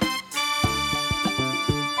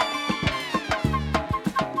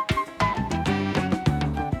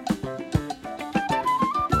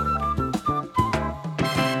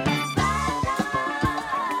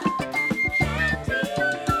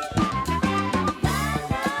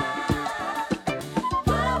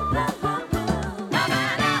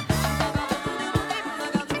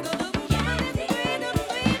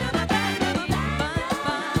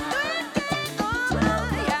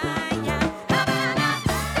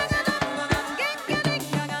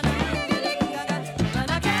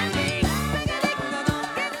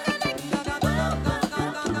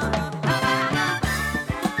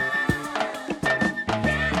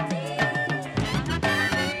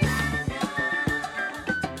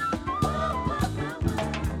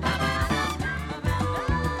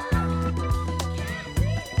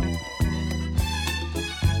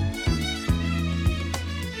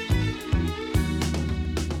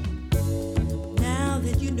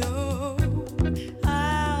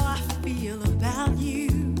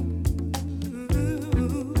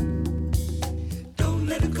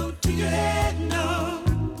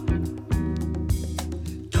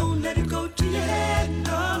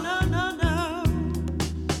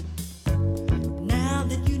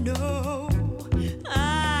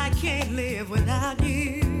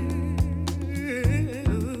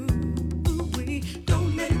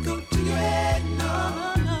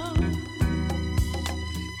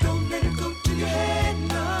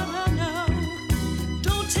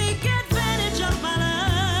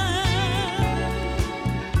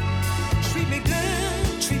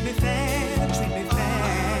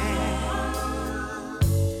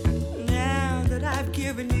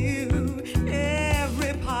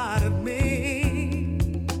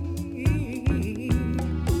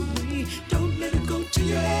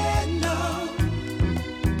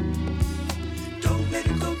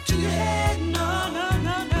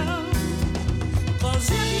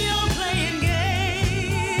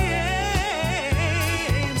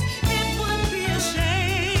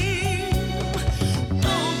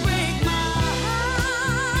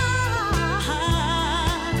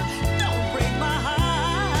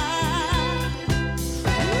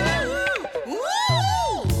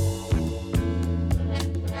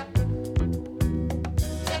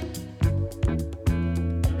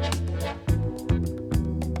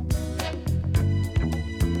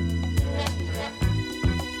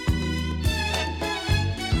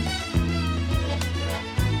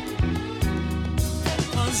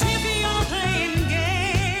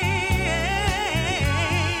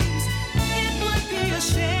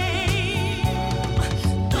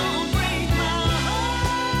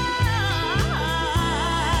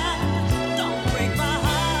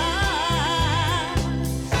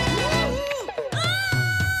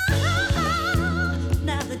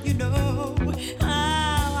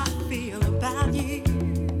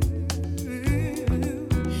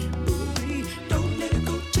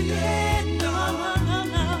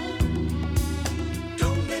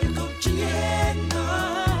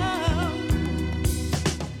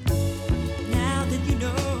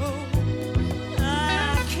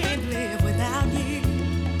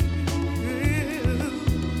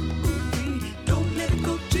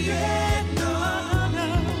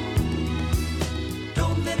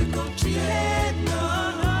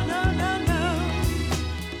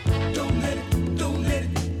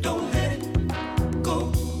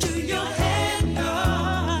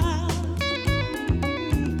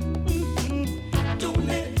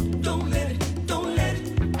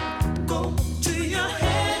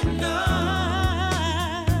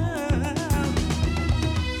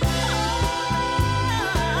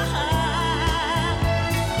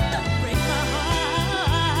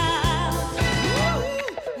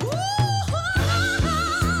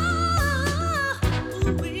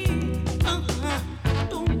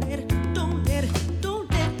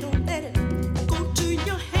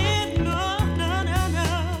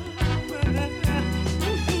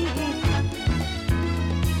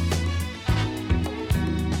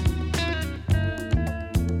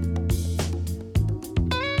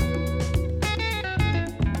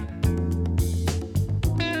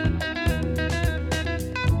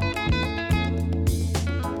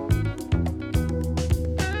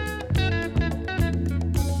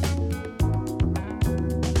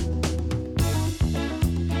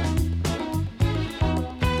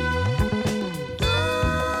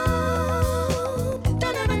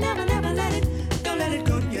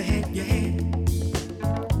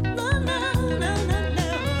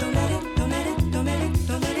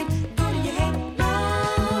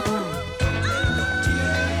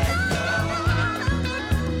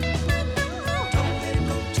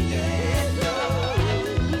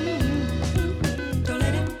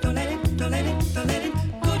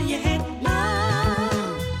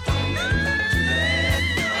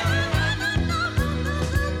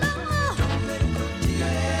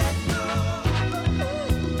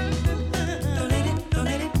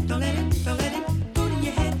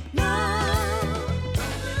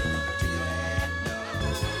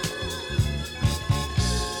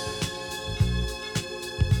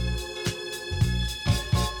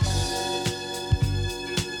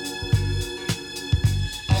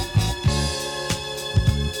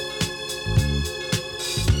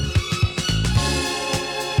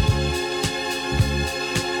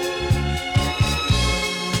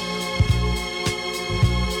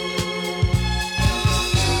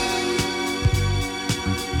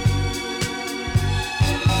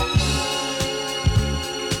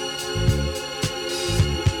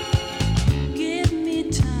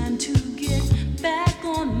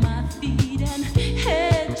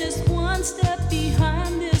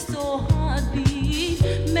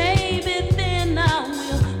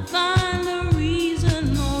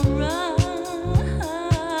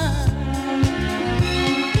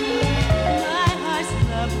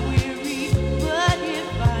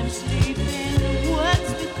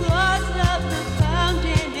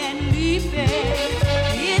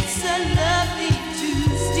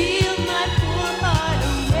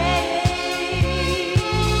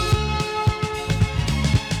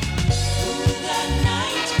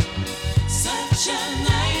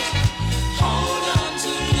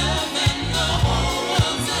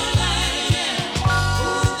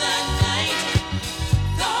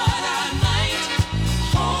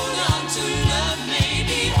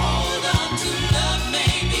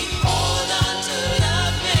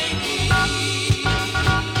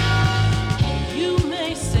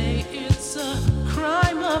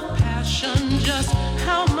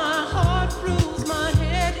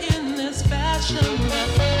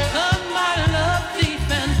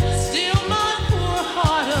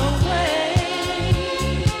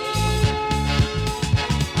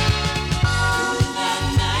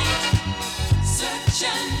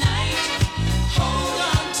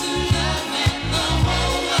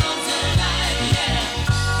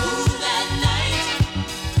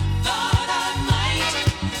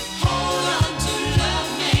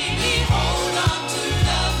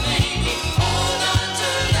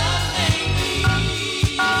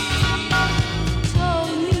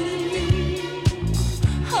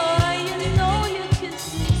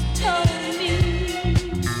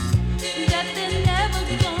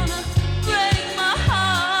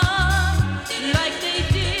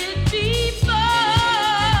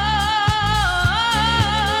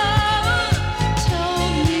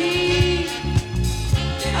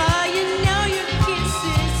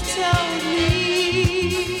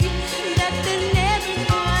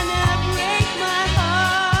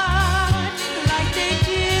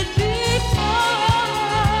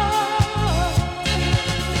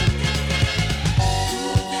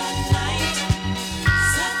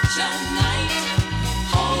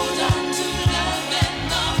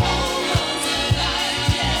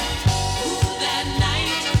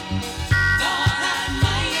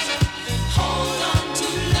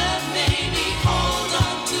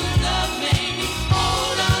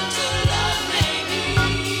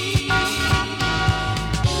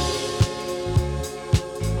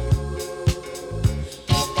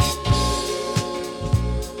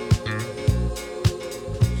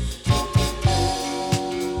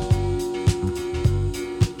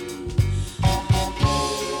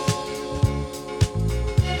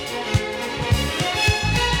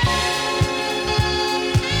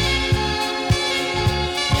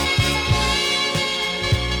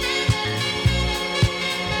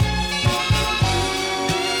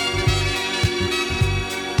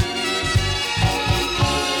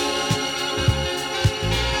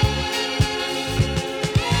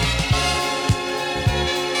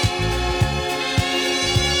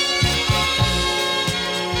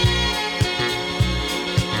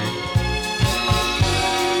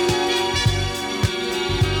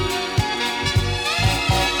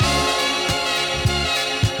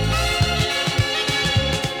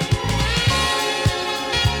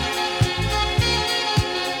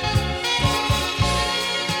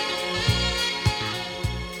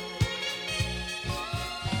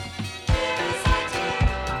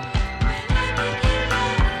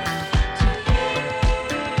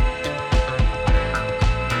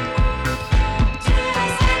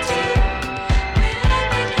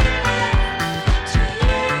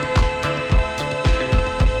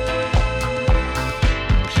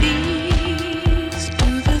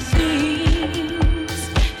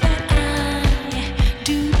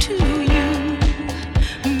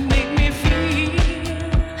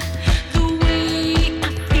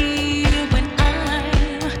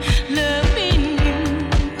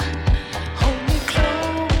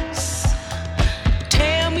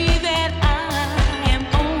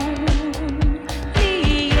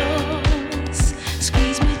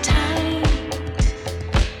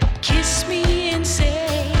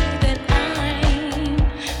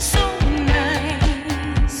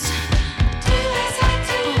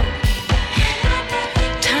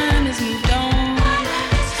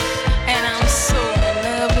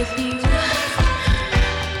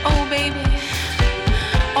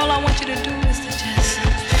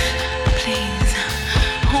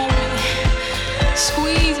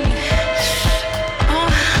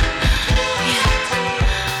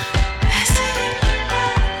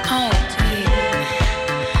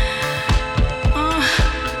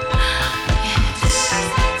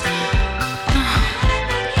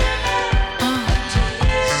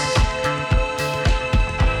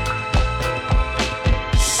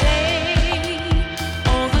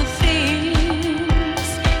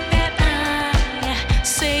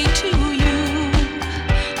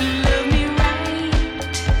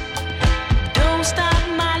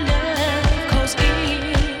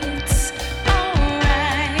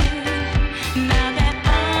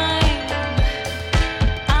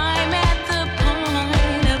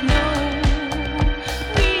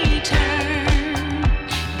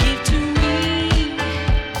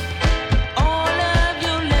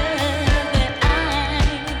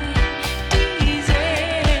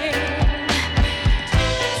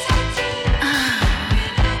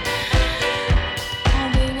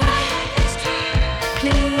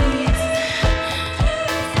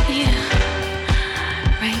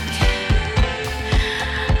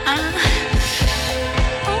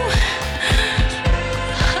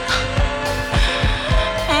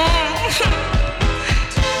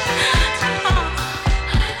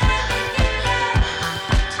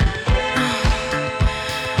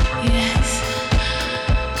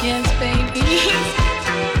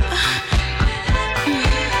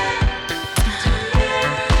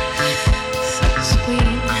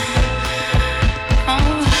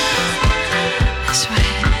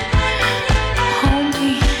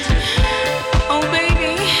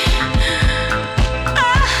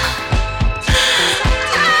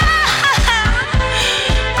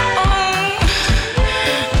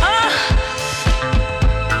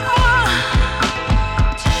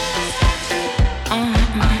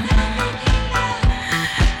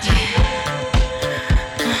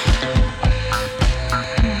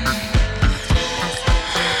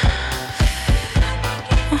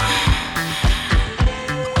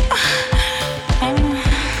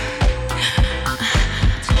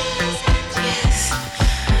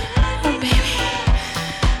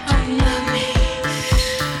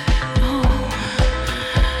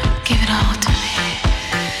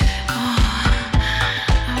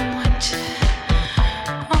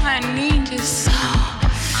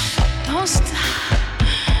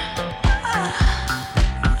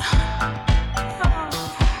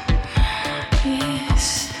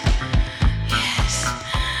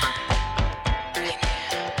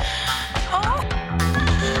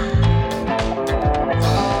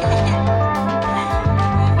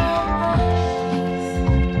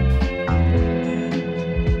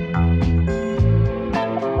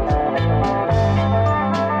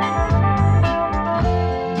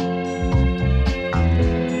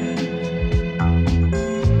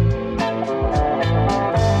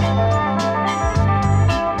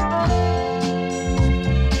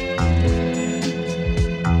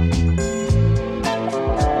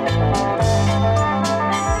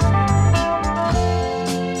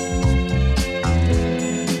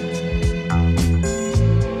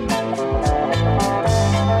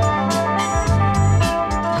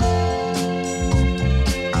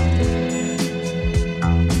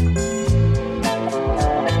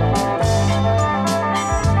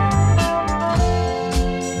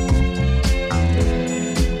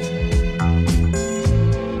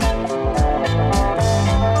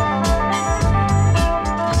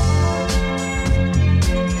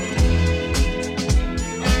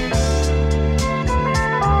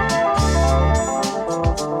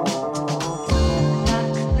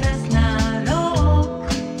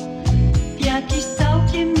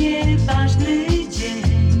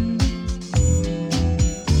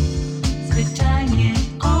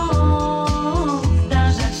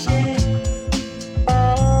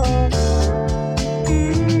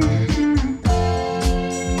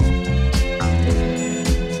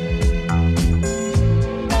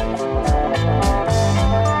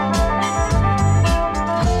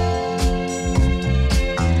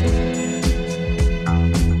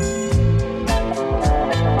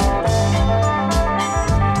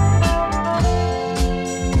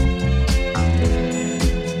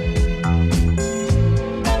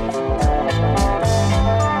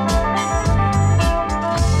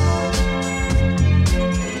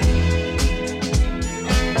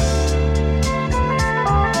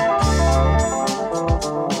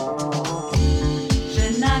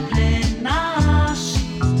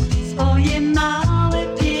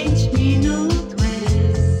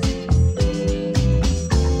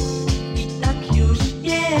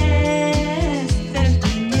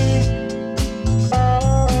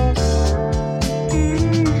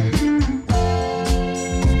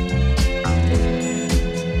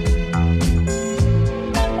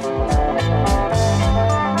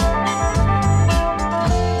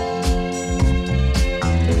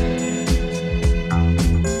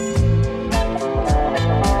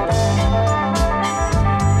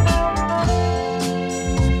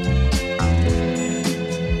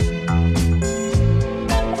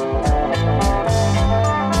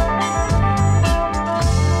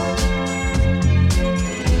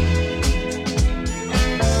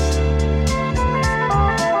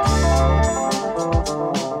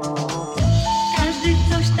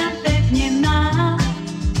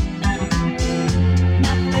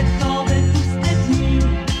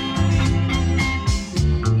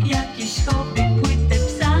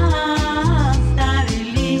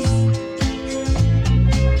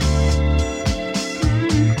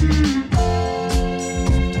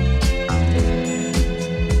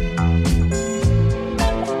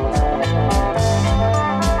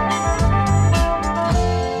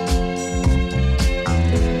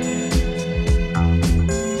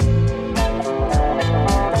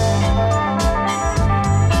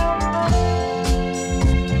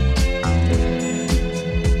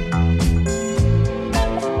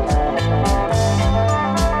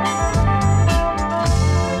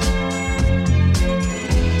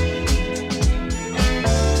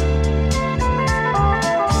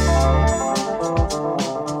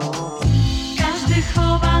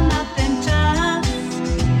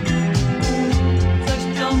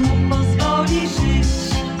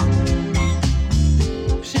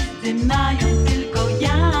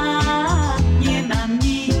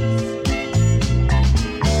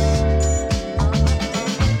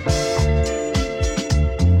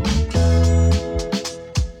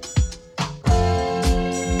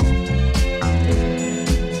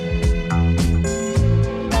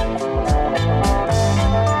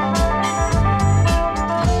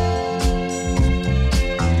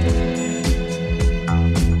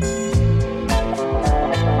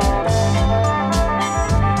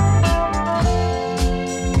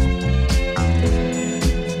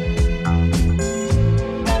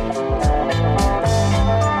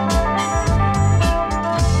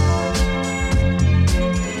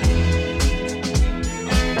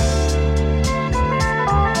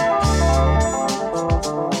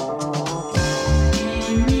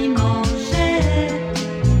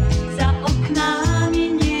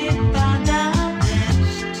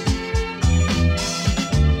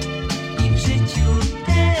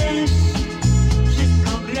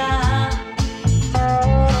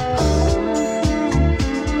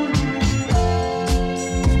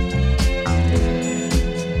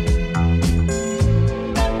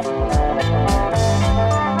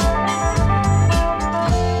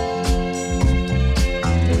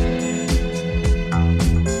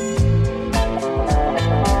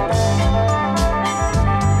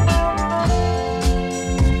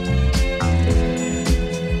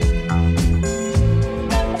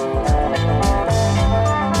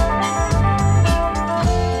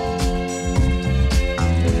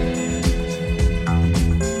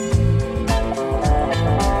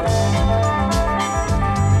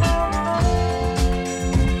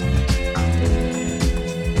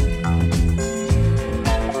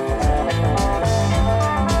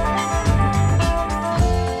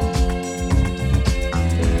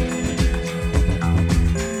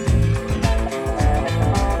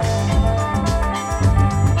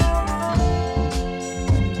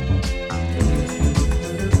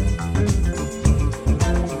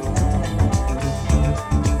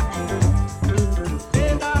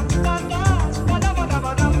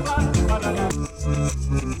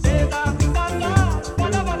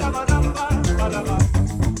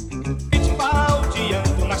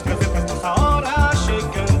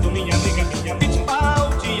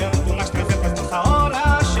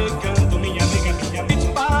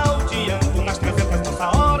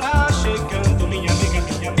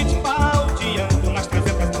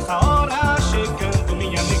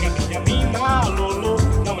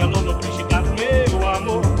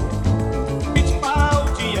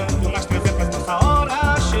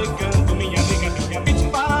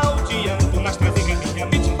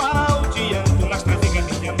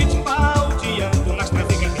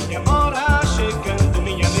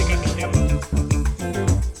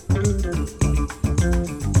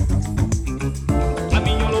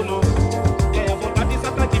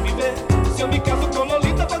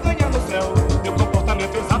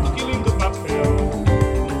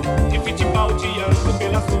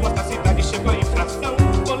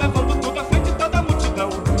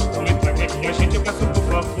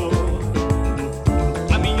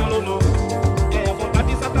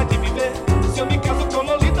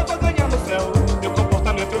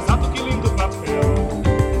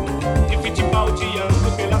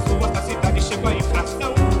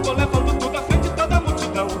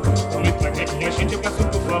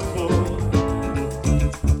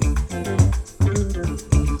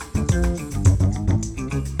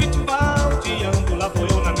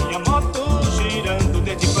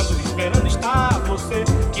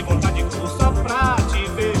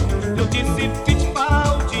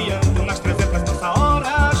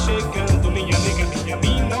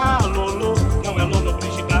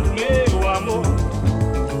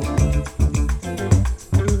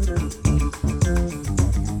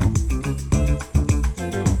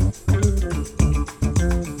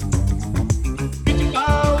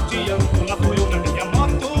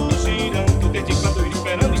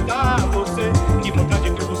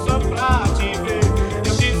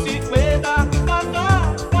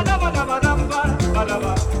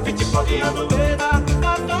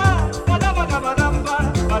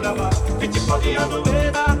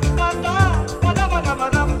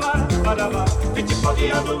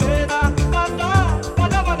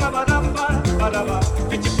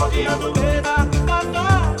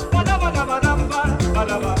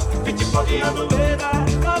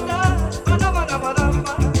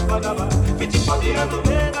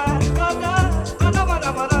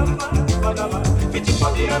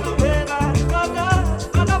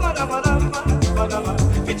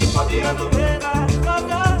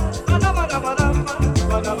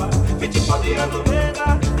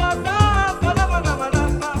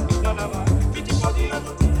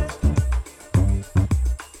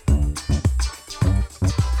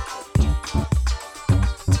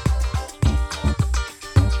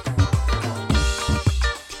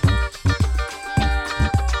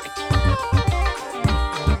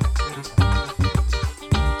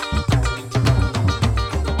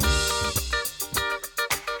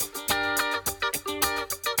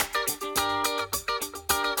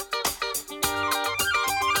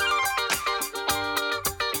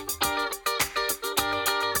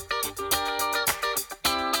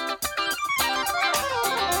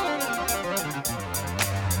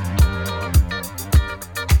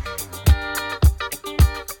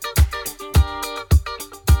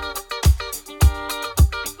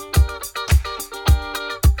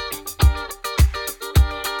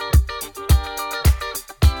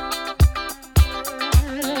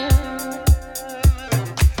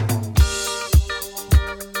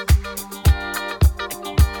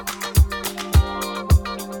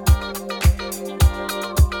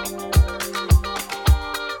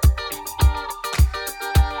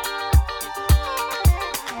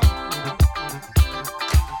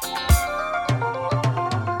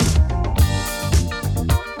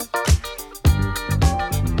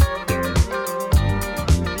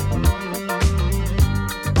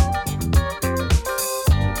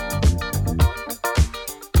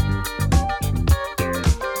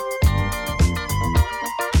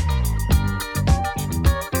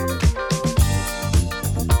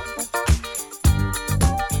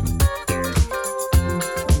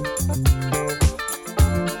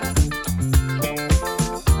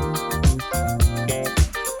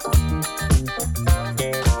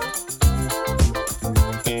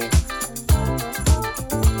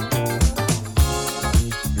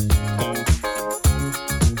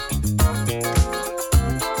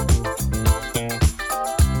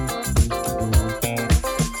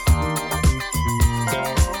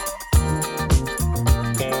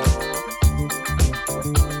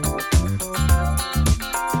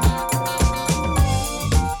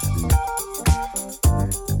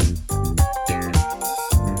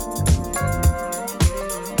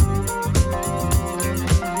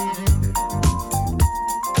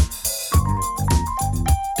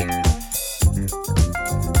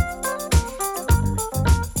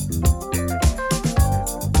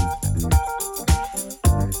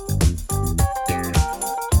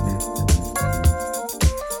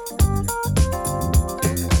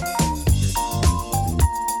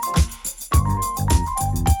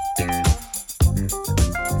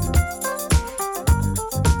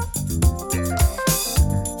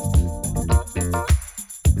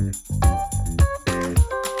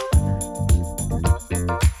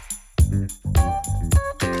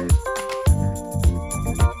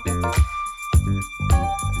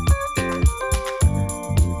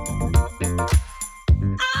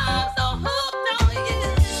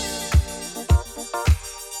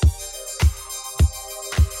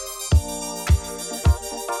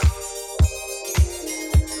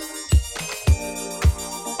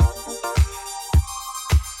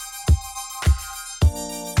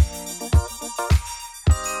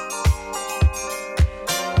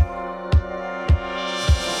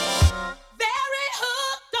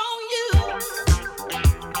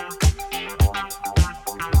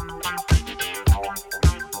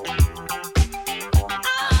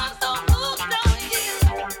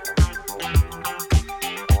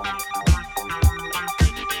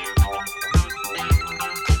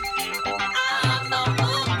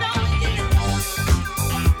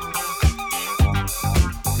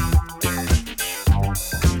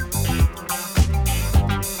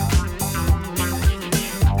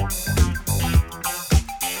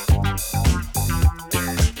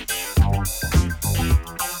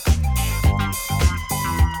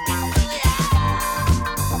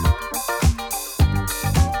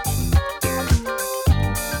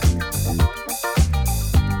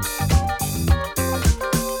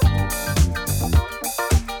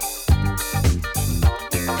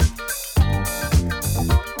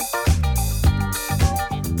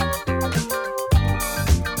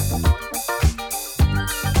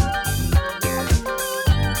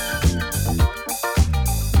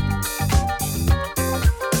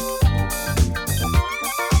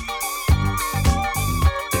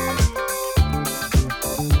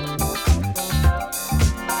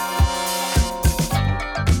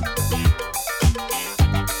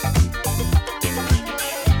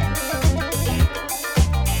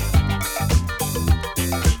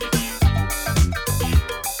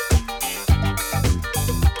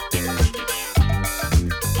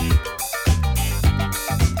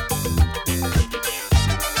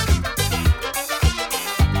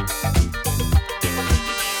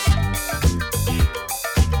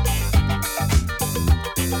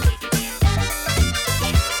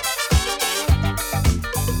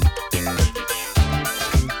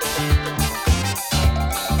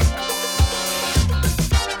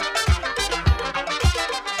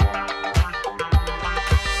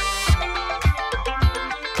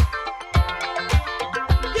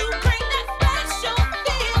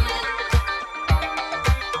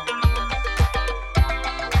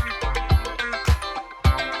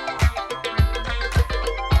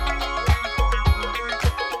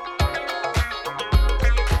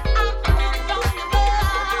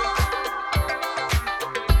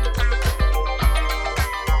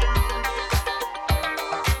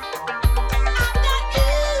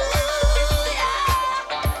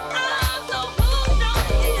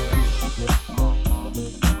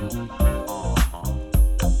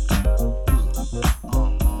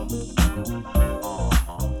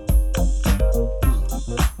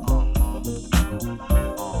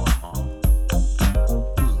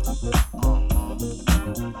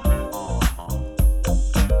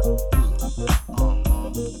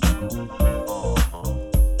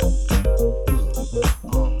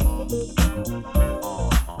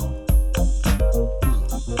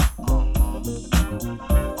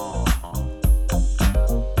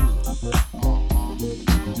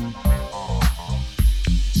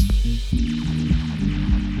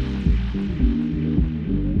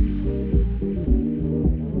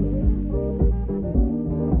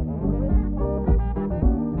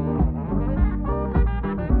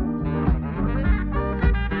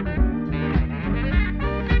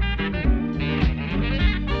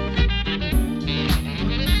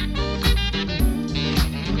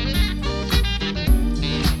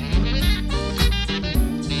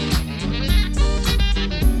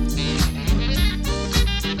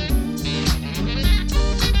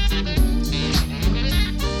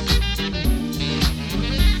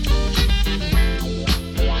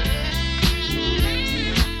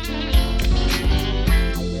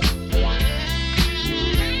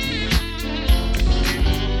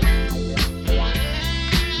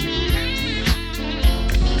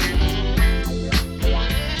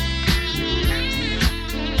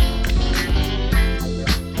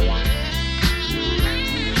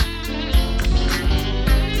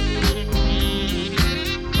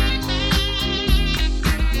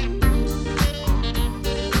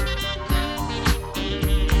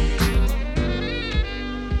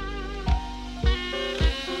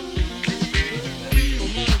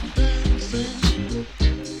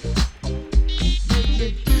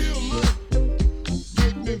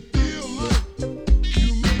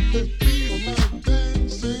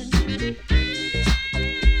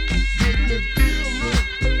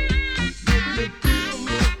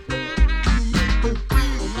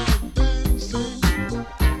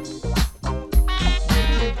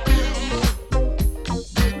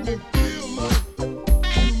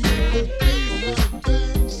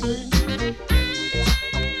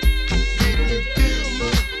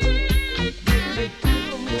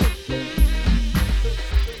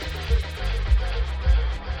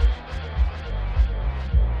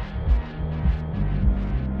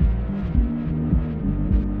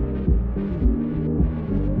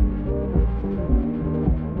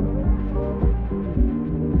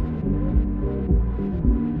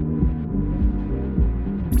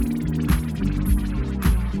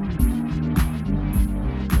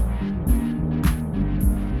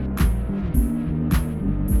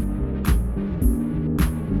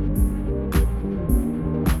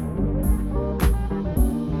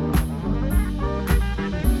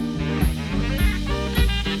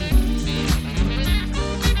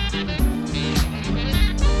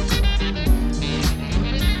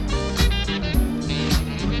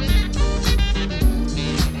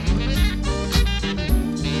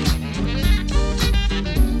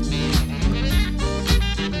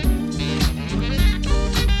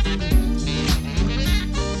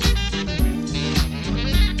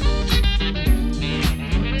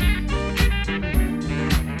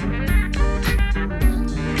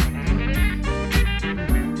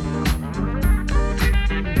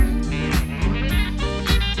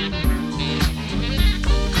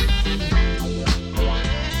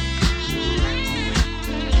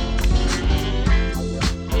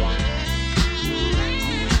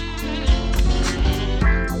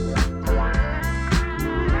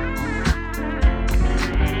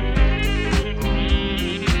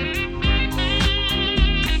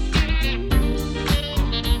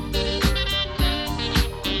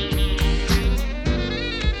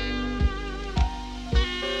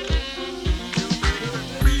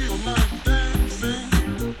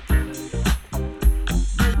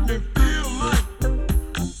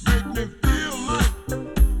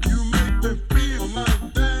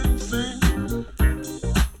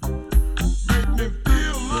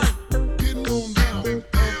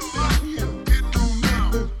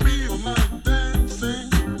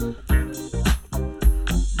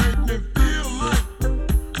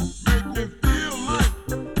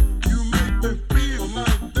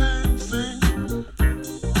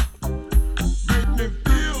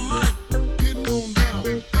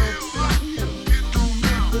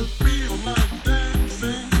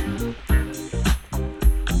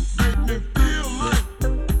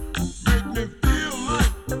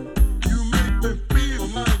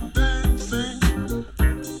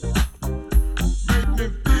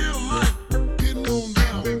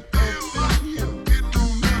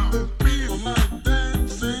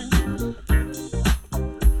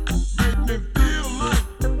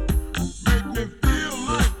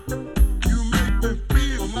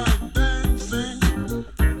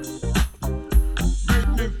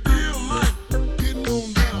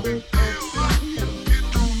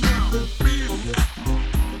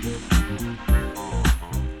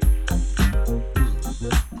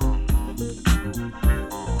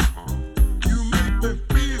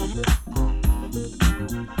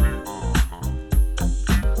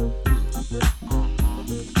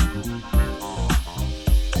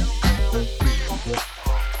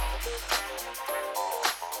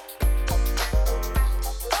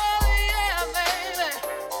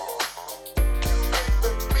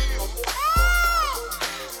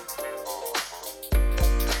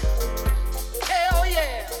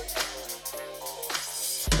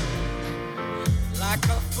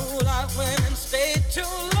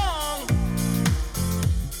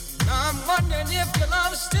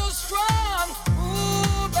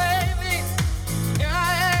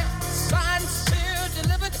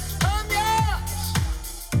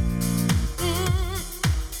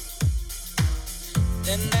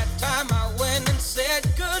 time I went and said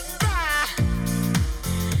goodbye.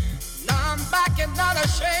 Now I'm back and not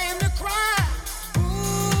ashamed to cry.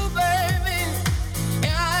 Ooh, baby,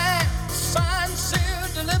 here I am, signed,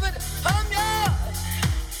 sealed, delivered, I'm yours.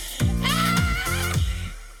 Ah.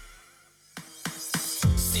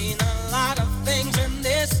 Seen a lot of things in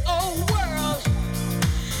this old world.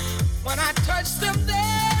 When I touched them,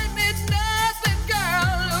 they meant nothing,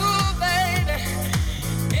 girl. Ooh, baby,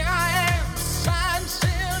 here I am, signed,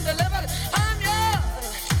 sealed, delivered, I'm yours.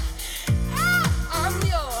 Ah, I'm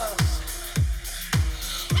yours.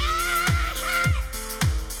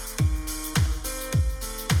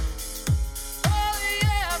 Oh,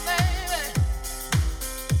 yeah, baby.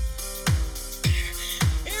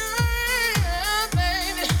 Yeah,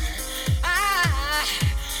 baby.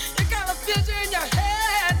 You got a future in your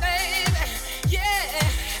head, baby. Yeah.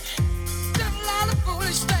 Done a lot of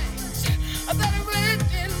foolish things that it really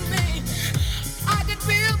didn't mean. I could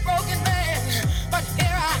be a broken man, but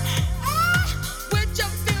here with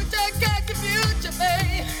your future, got your future,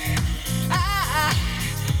 babe.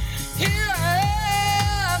 Here I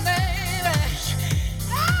am, baby.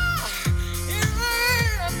 Here I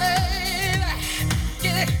am, baby.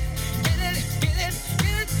 Get it, get it, get it,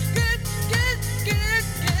 get it,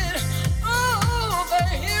 get it. Oh,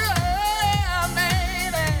 baby, here I am,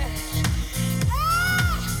 baby.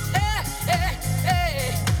 Hey, hey, hey.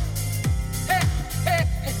 Hey, hey,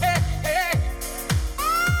 hey, hey.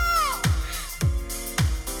 Oh,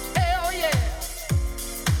 hell yeah.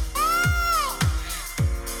 Oh,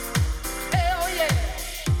 hell yeah.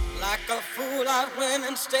 Like a fool, I went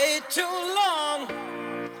and stayed too long.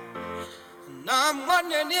 Now I'm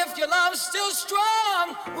wondering if your love's still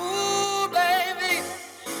strong. Ooh, baby,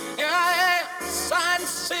 here I am, signed,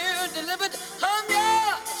 sealed, delivered, I'm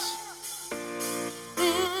yours.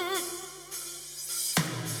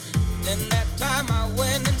 Then that time I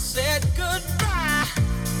went and said goodbye.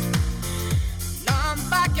 Now I'm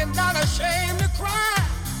back and not ashamed to cry.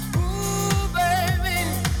 Ooh, baby,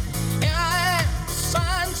 here I am,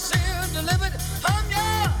 signed, sealed, delivered, I'm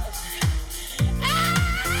yours.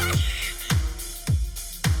 Ah.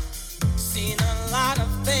 Seen a lot of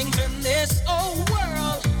things in this old world.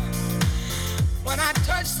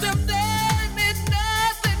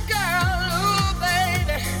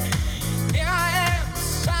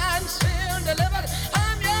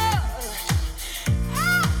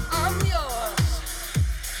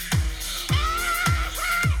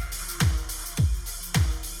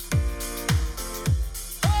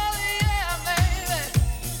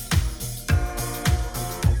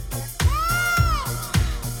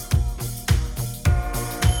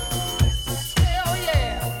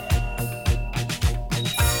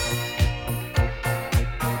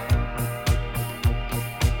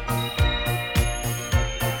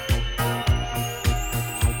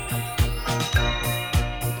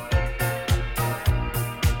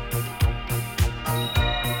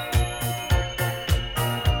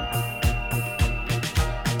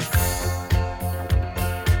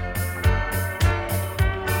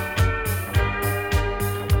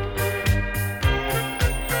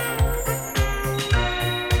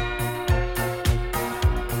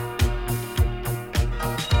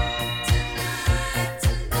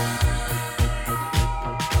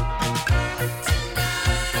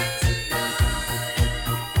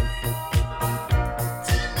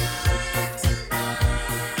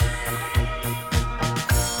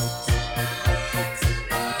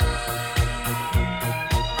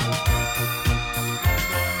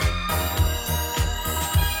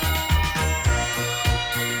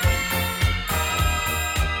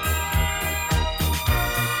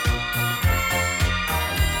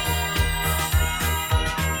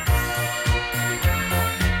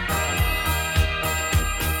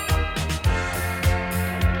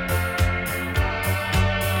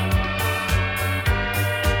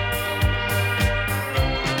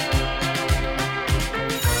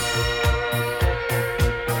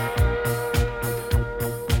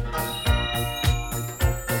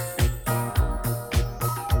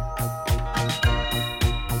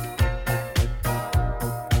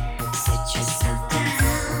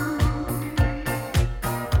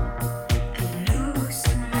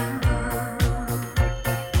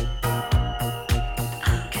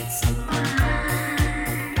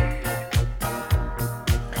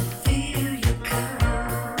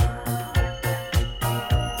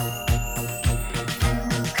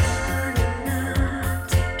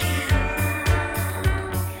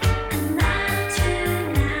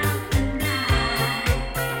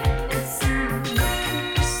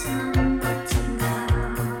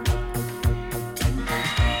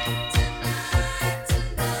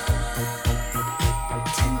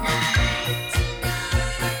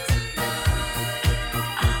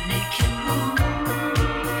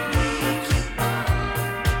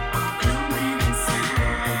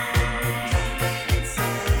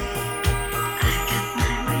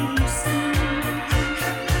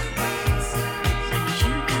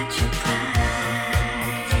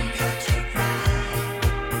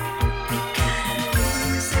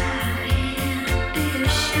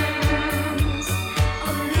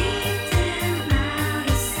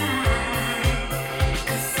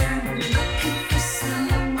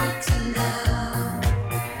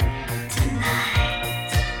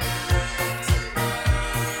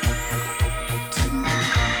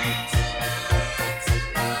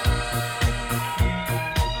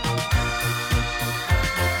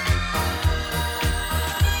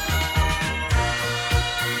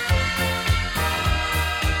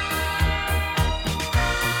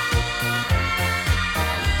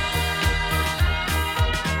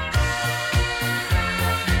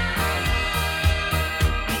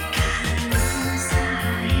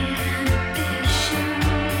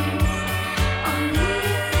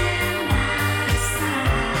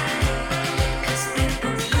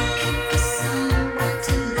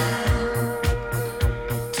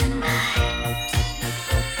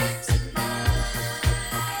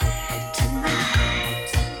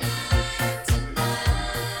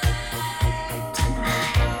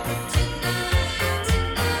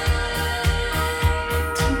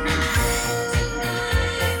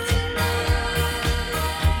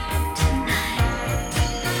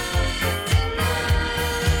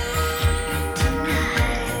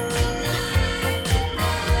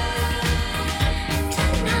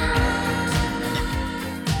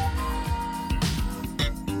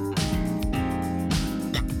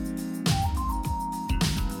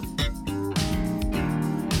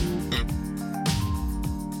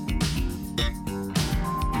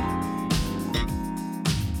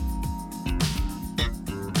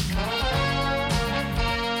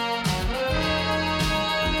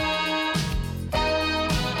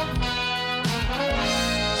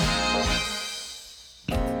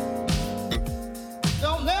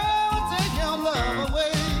 Don't never take your love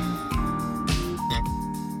away.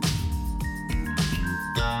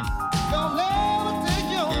 Don't never take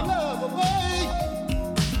your love away.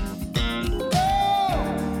 Oh,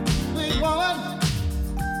 sweet woman,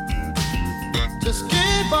 just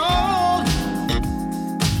keep on.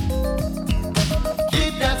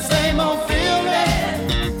 Keep that same old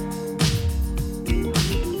feeling.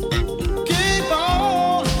 Keep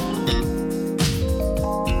on.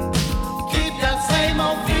 Keep that same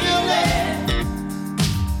old feeling.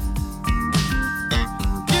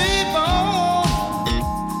 Keep on.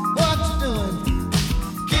 What you doing?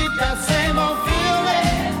 Keep that same old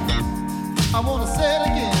feeling. I wanna say it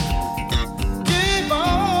again. Keep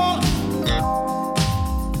on.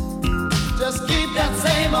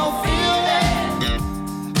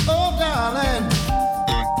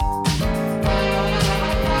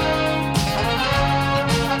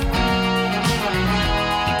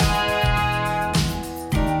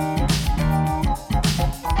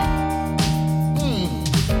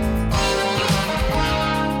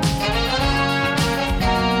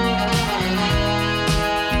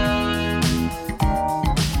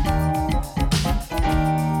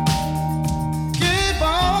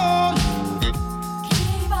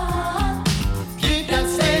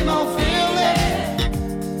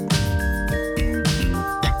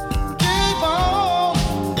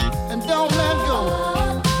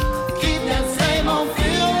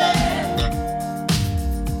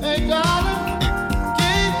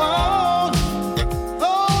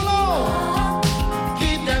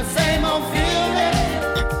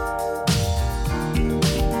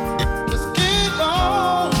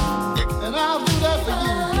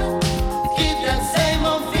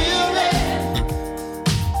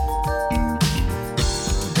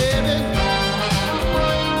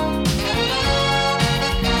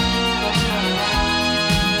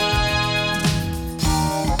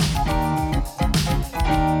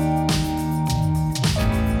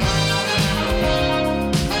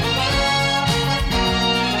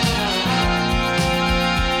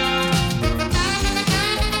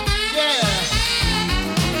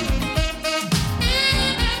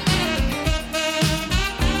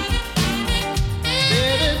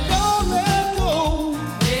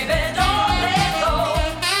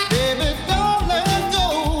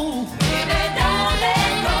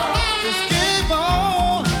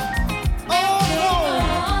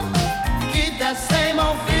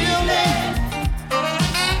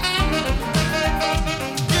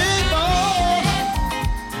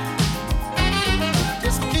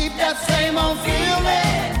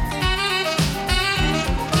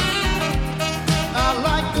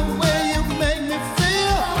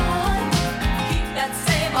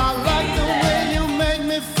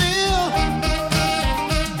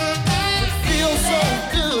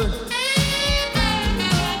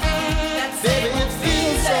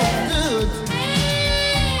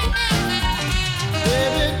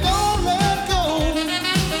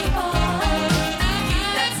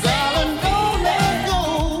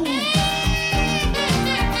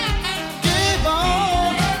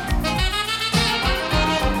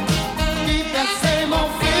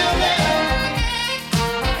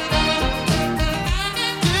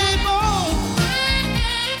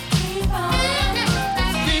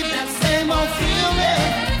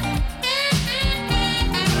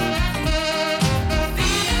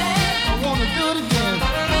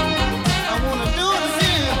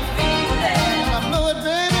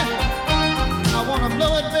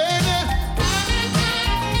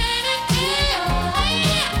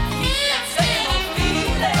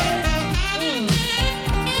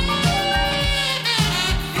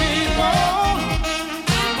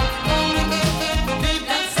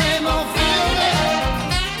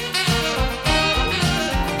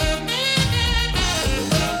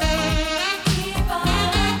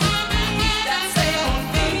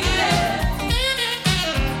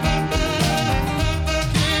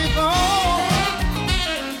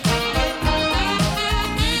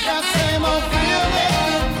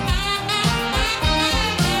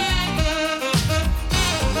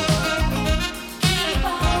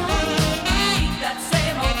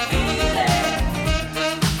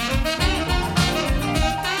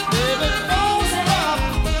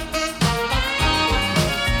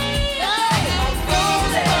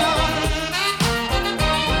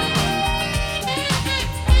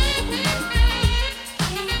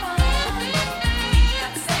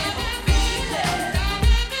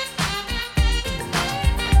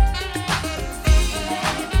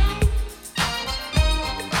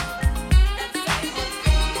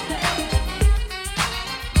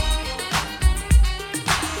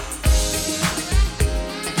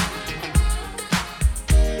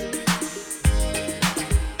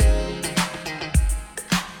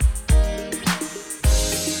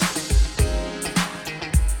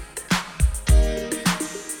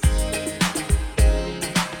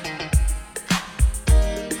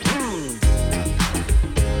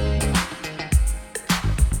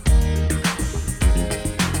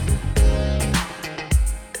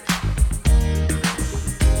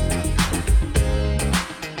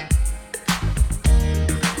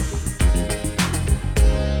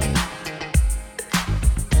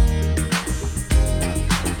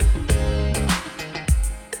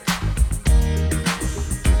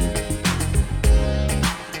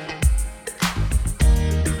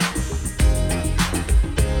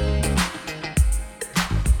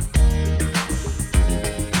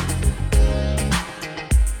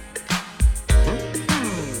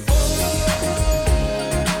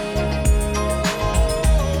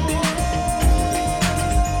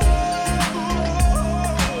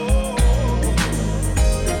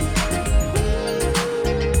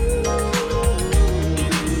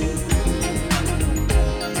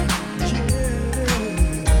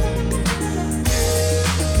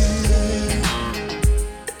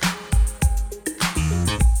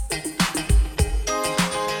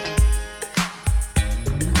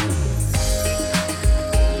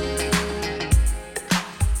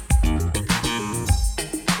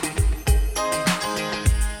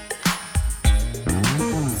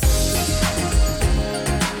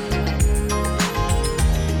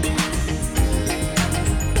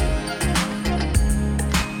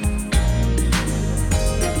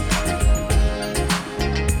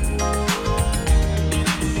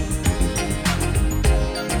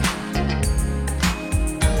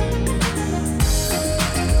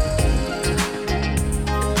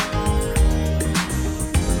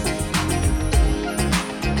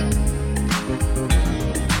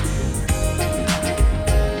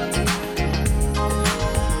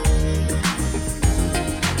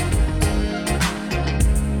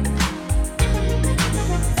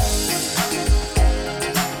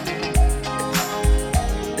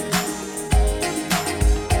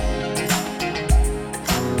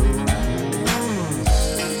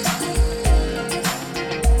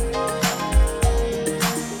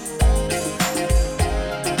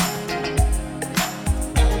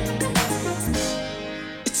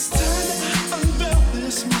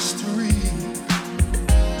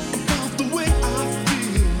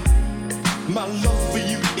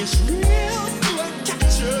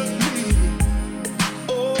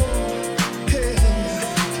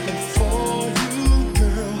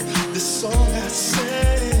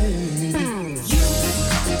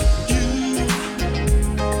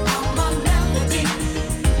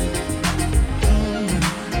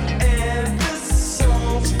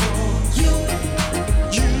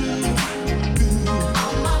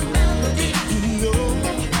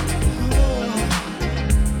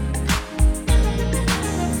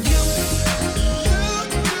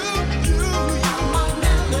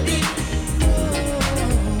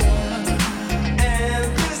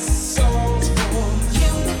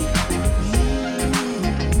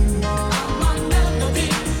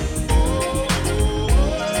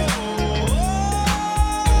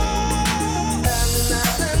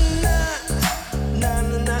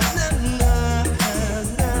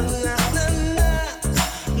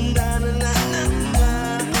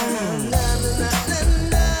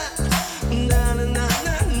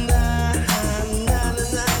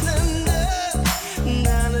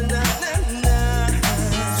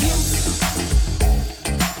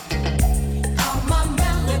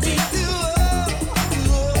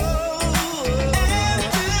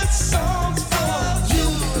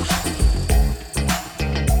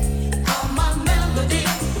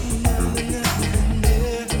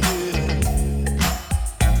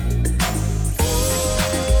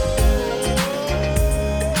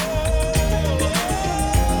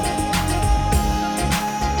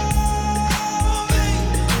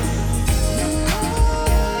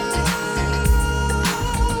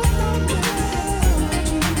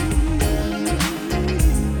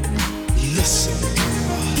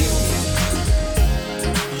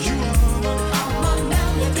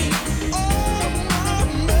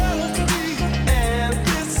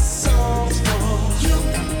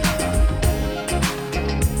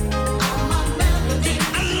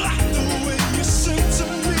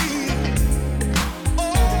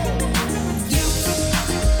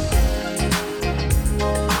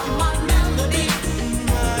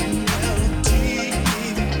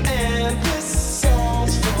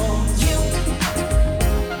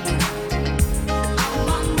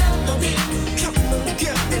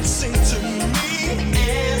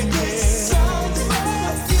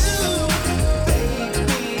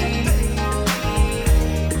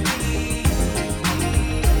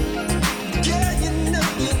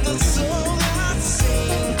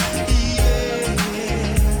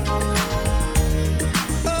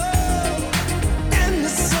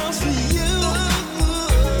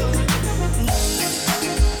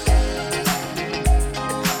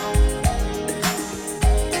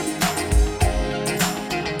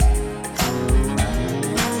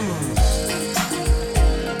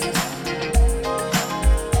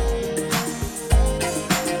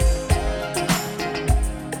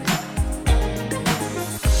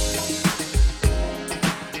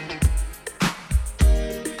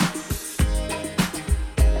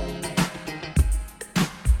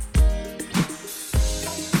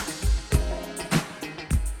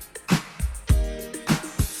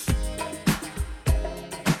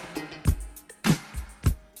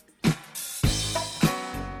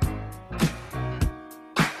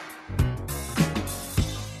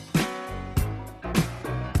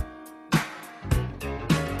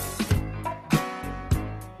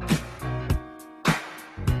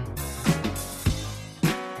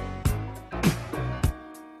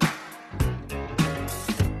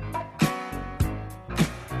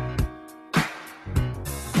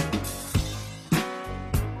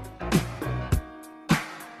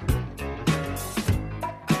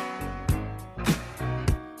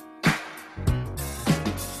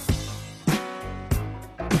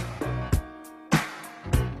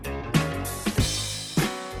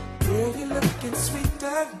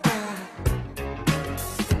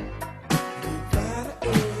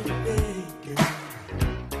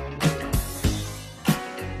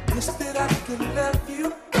 promise that I can love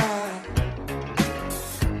you right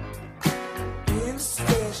in a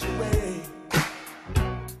special way.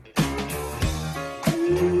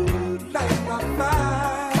 You light my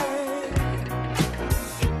fire.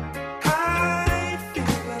 I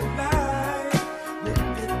feel alive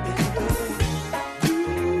with it, baby. You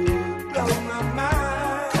blow my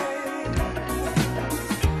mind.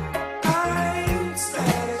 I'm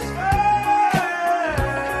satisfied.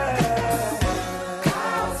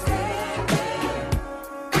 I'll stay there.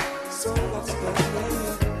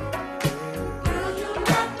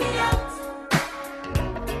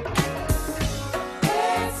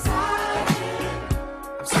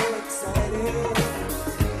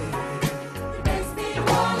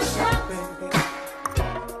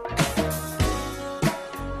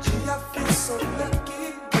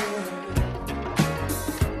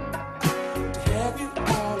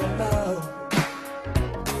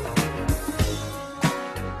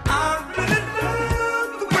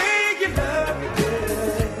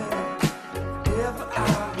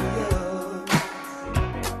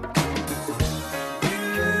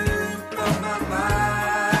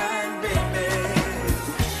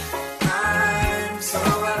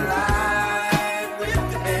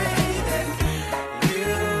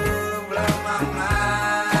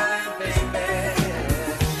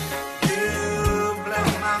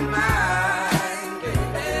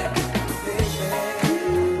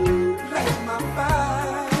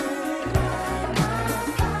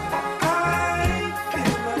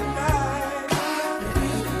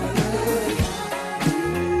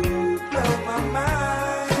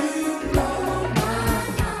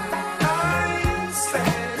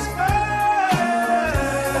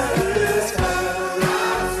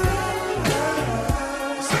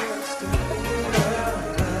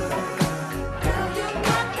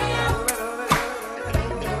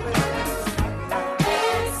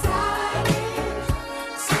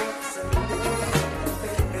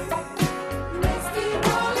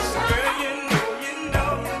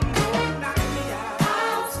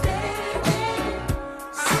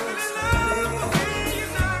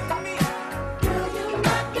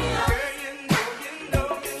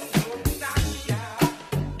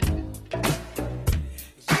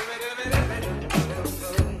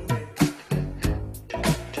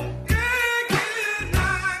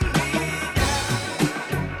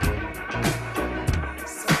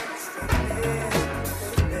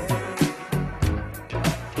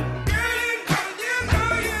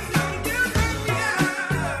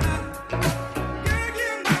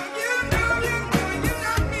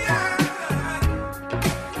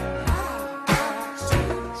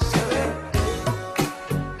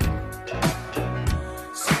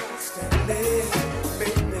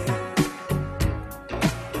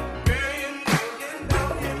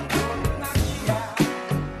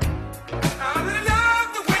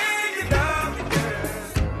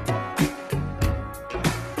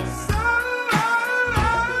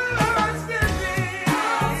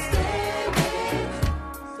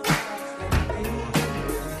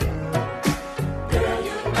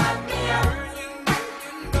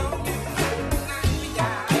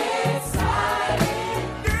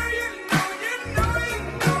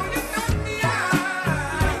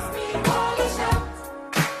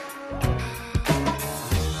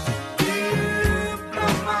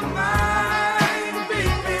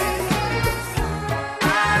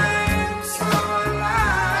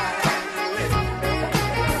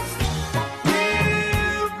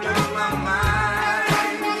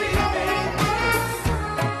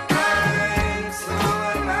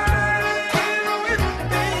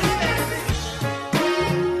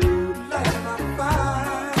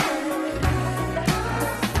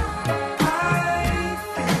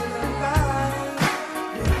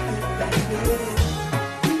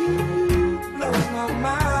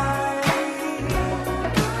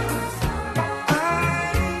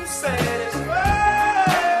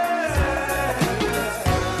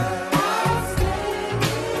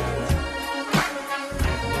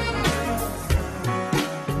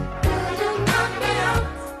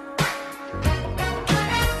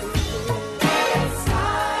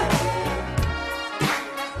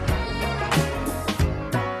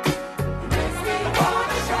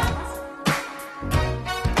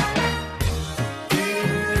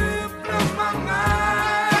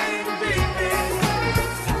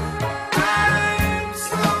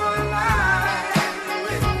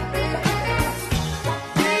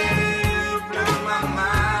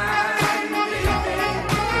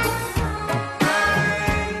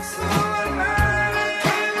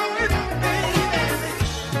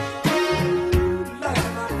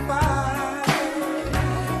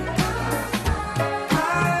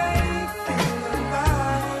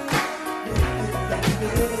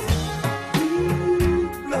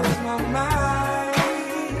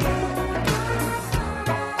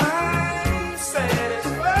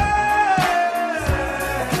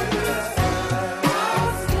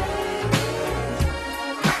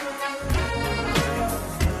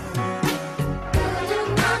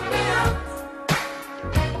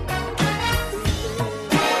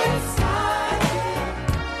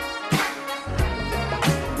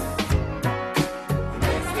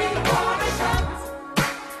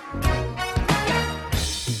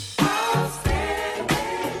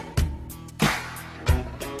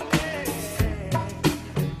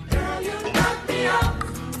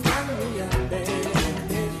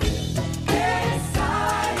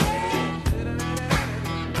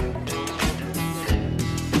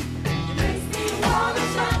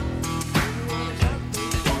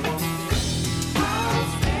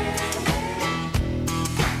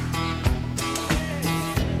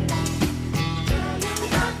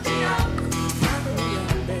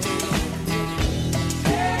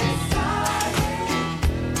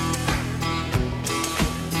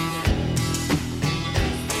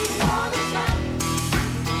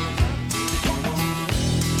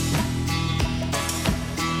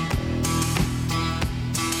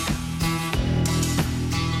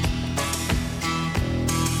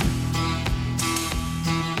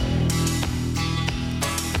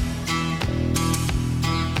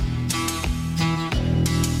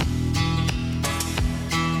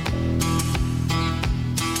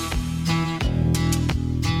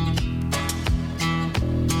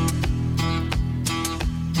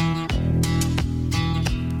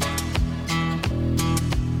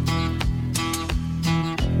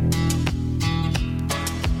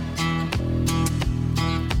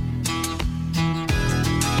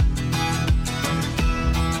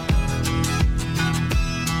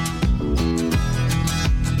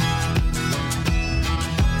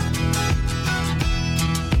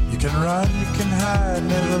 run, you can hide,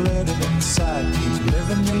 never let it inside. Keep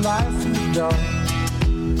living your life in the dark.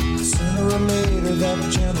 Sooner or later, that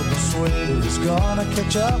gentle sweater is gonna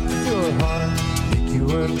catch up with your heart. Make you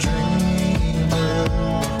a dreamer,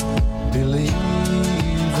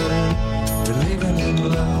 believer, believing in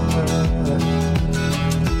love.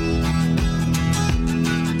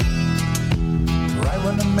 Right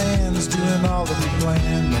when a man's doing all that he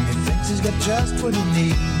planned, and he thinks he's got just what he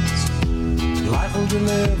needs, life will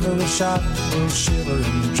deliver a shot that will shiver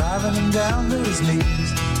him, driving him down to his knees.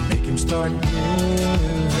 Make him start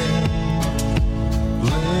giving,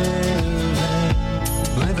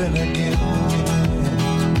 living again.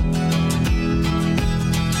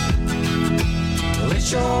 Well, it's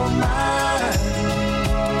your mind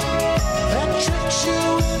that tricks you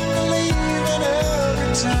into believing every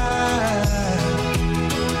time.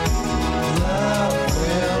 Love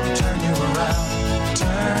will turn you around,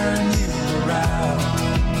 turn you around.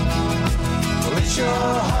 Well, it's your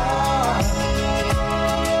heart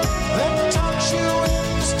that talks you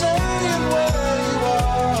into staying where you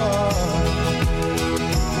are.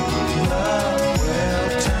 Love will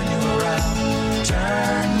turn you around,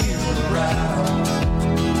 turn you around.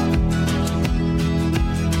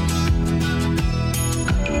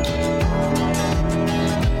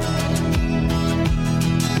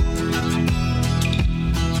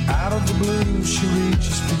 Out of the blue, she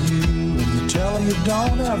reaches for you, and you tell her you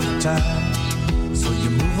don't have the time. So you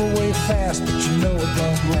move away fast, but you know it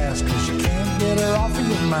won't last, 'cause you can't get her off of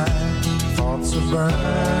your mind. Thoughts are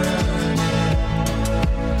burning,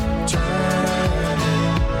 turning,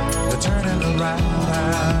 they're turning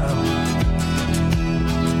around.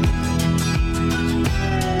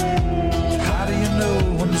 How do you know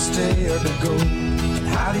when to stay or to go? And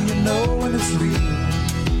how do you know when it's real?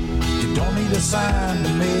 You don't need a sign to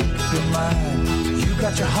make up your mind. You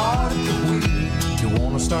got your heart at the wheel. You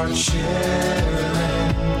wanna start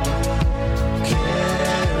sharing,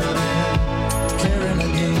 caring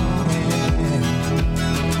again.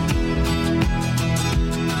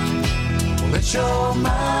 Well, it's your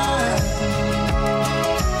mind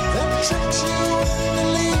that tricks you into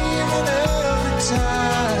leaving every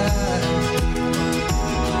time.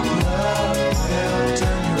 Love will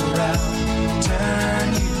turn you around, turn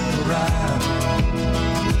you around.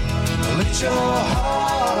 Well, it's your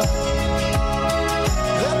heart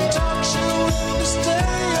that talks you into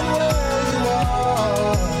staying where you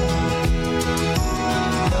are.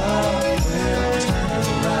 Love will turn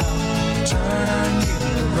you around, turn you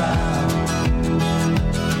around.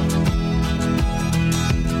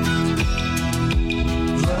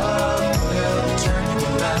 Love will turn you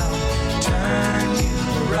around, turn you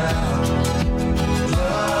around.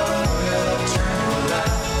 Love will turn you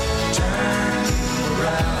around, turn you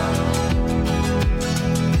around.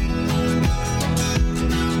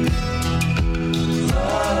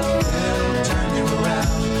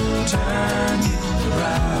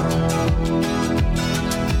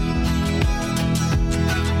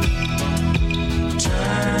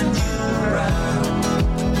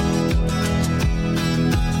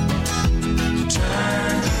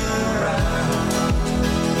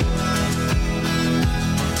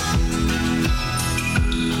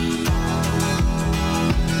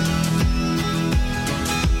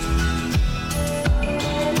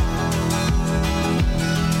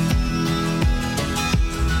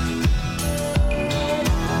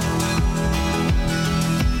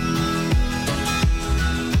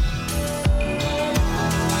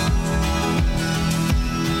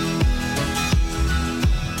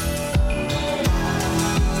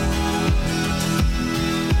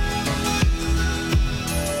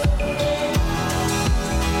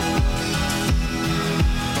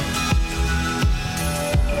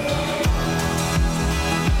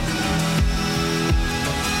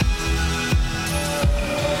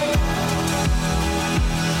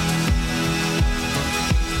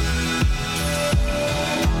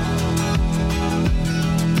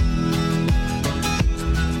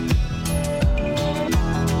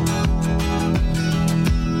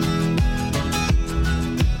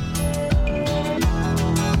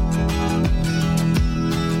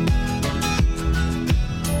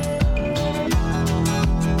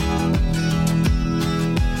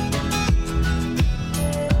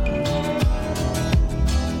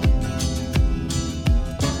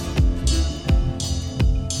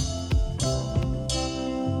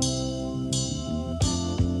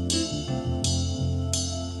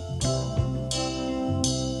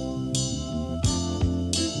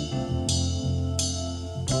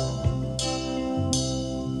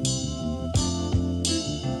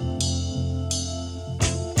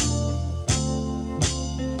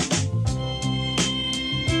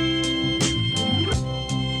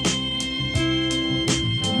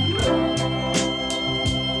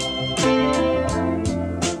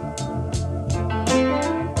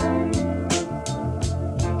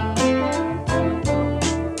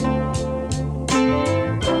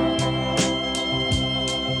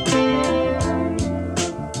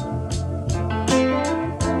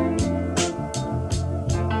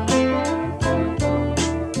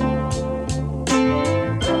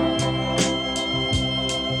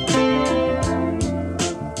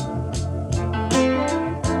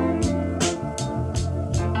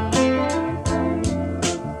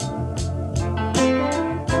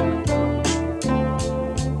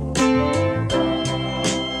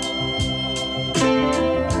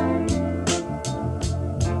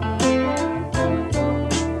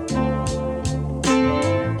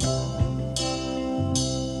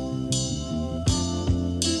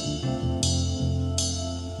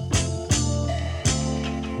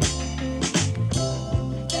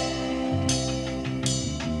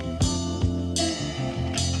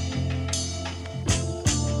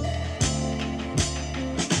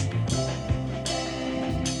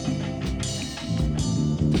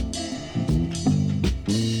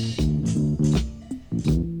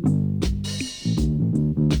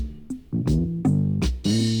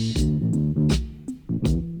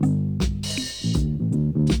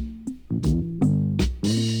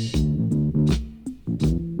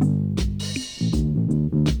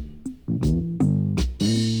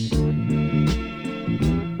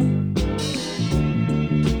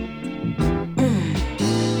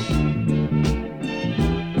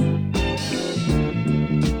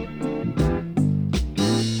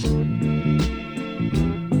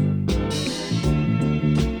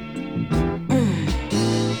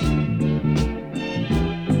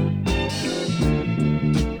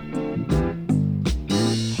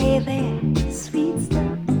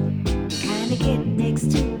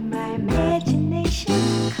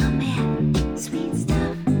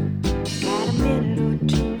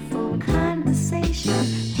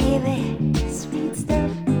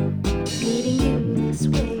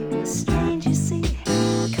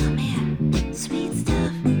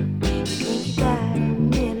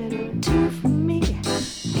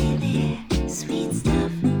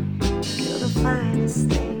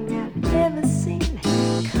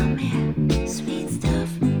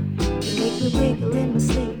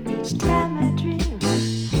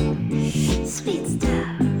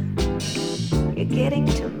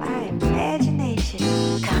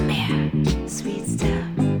 imagination. Come here, sweet stuff.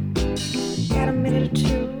 Got a minute or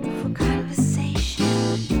two for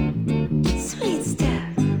conversation. Sweet stuff.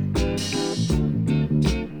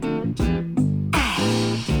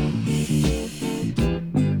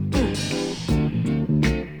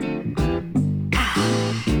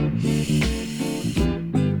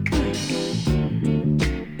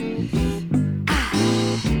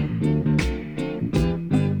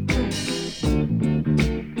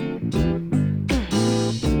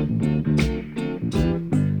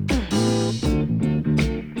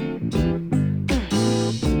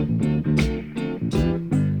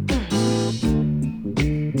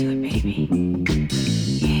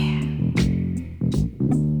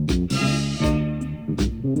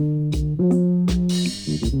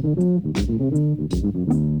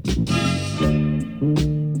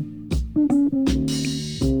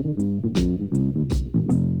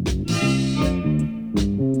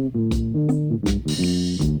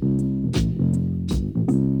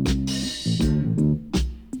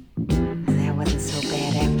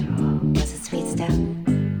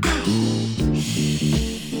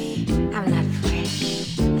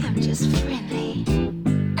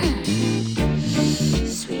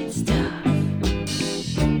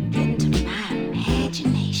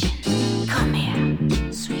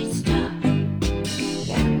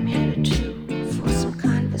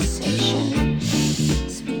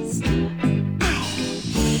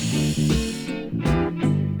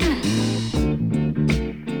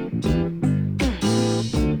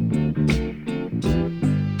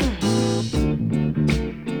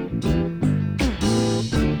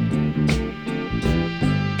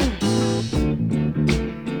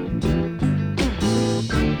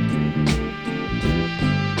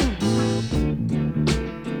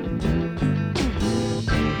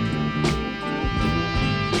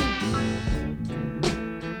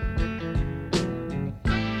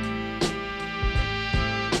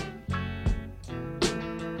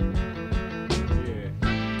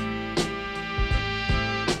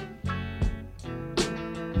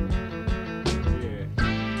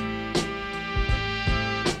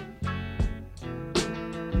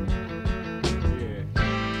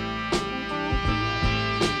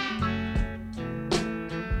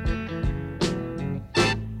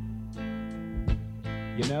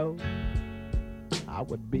 You know, I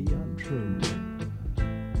would be untrue.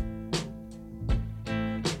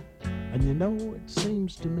 And you know, it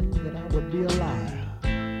seems to me that I would be a liar.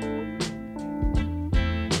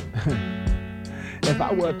 If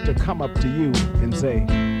I were to come up to you and say,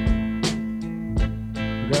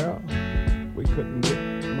 girl, we couldn't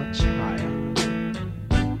get much higher.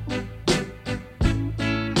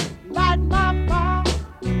 Light my fire.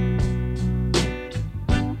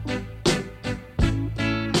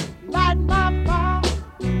 Light my fire.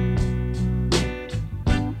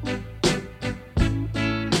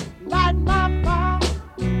 Light my fire.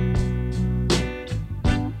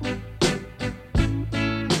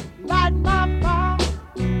 Light my fire.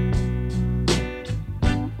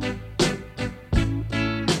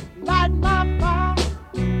 Light my fire.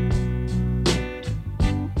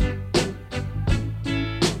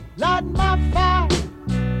 Light my fire.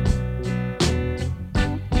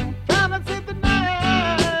 Trying to set the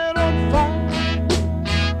night on fire.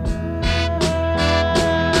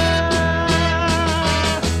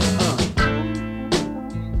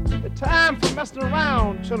 The time for messing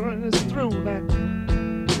around, children, is through now.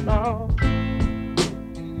 No.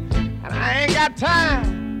 And I ain't got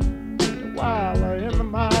time to wallow in the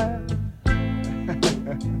mire.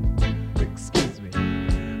 Excuse me.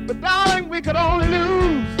 But darling, we could only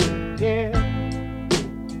lose, yeah.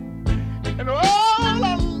 And all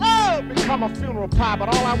our love become a funeral pie, but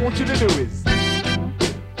all I want you to do is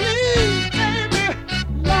please, baby,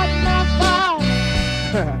 light my fire.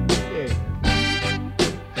 Yeah.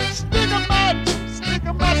 Stick a match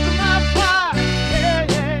to my fire. Yeah,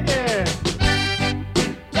 yeah, yeah.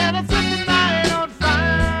 Let us set the night on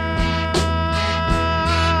fire.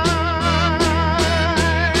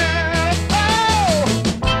 Oh!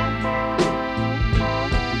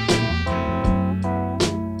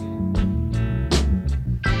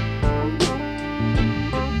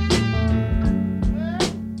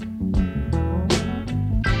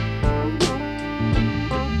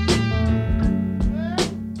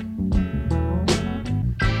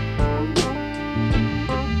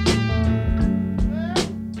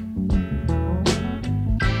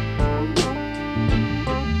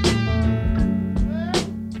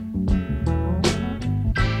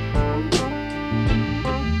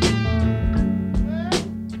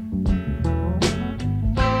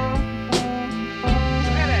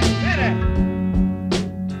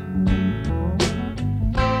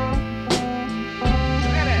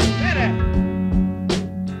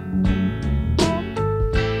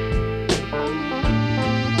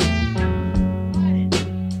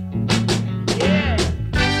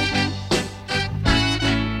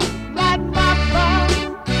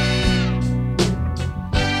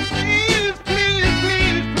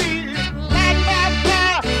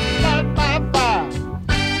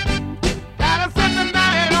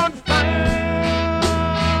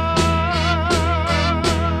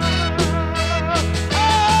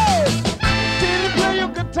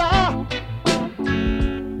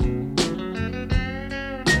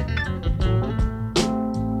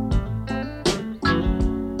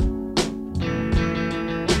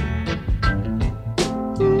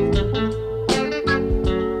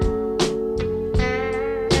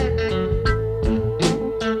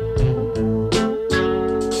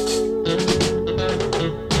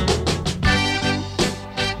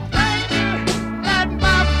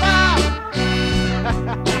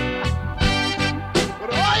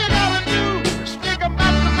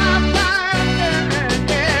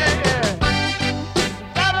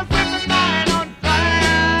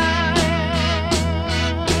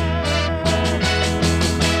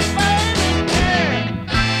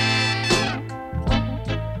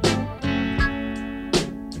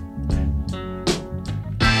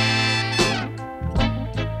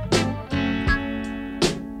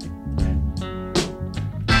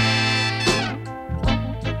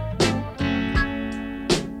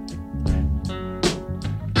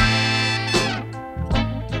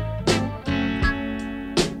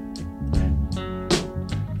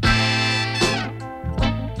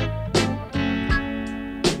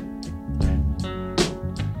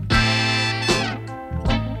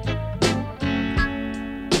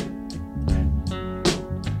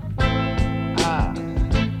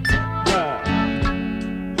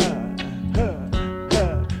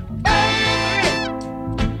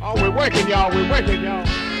 working, y'all. We're working, y'all.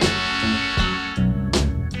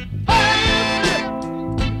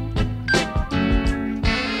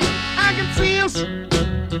 I can see us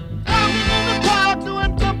walking in the park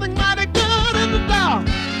doing something mighty good in the dark.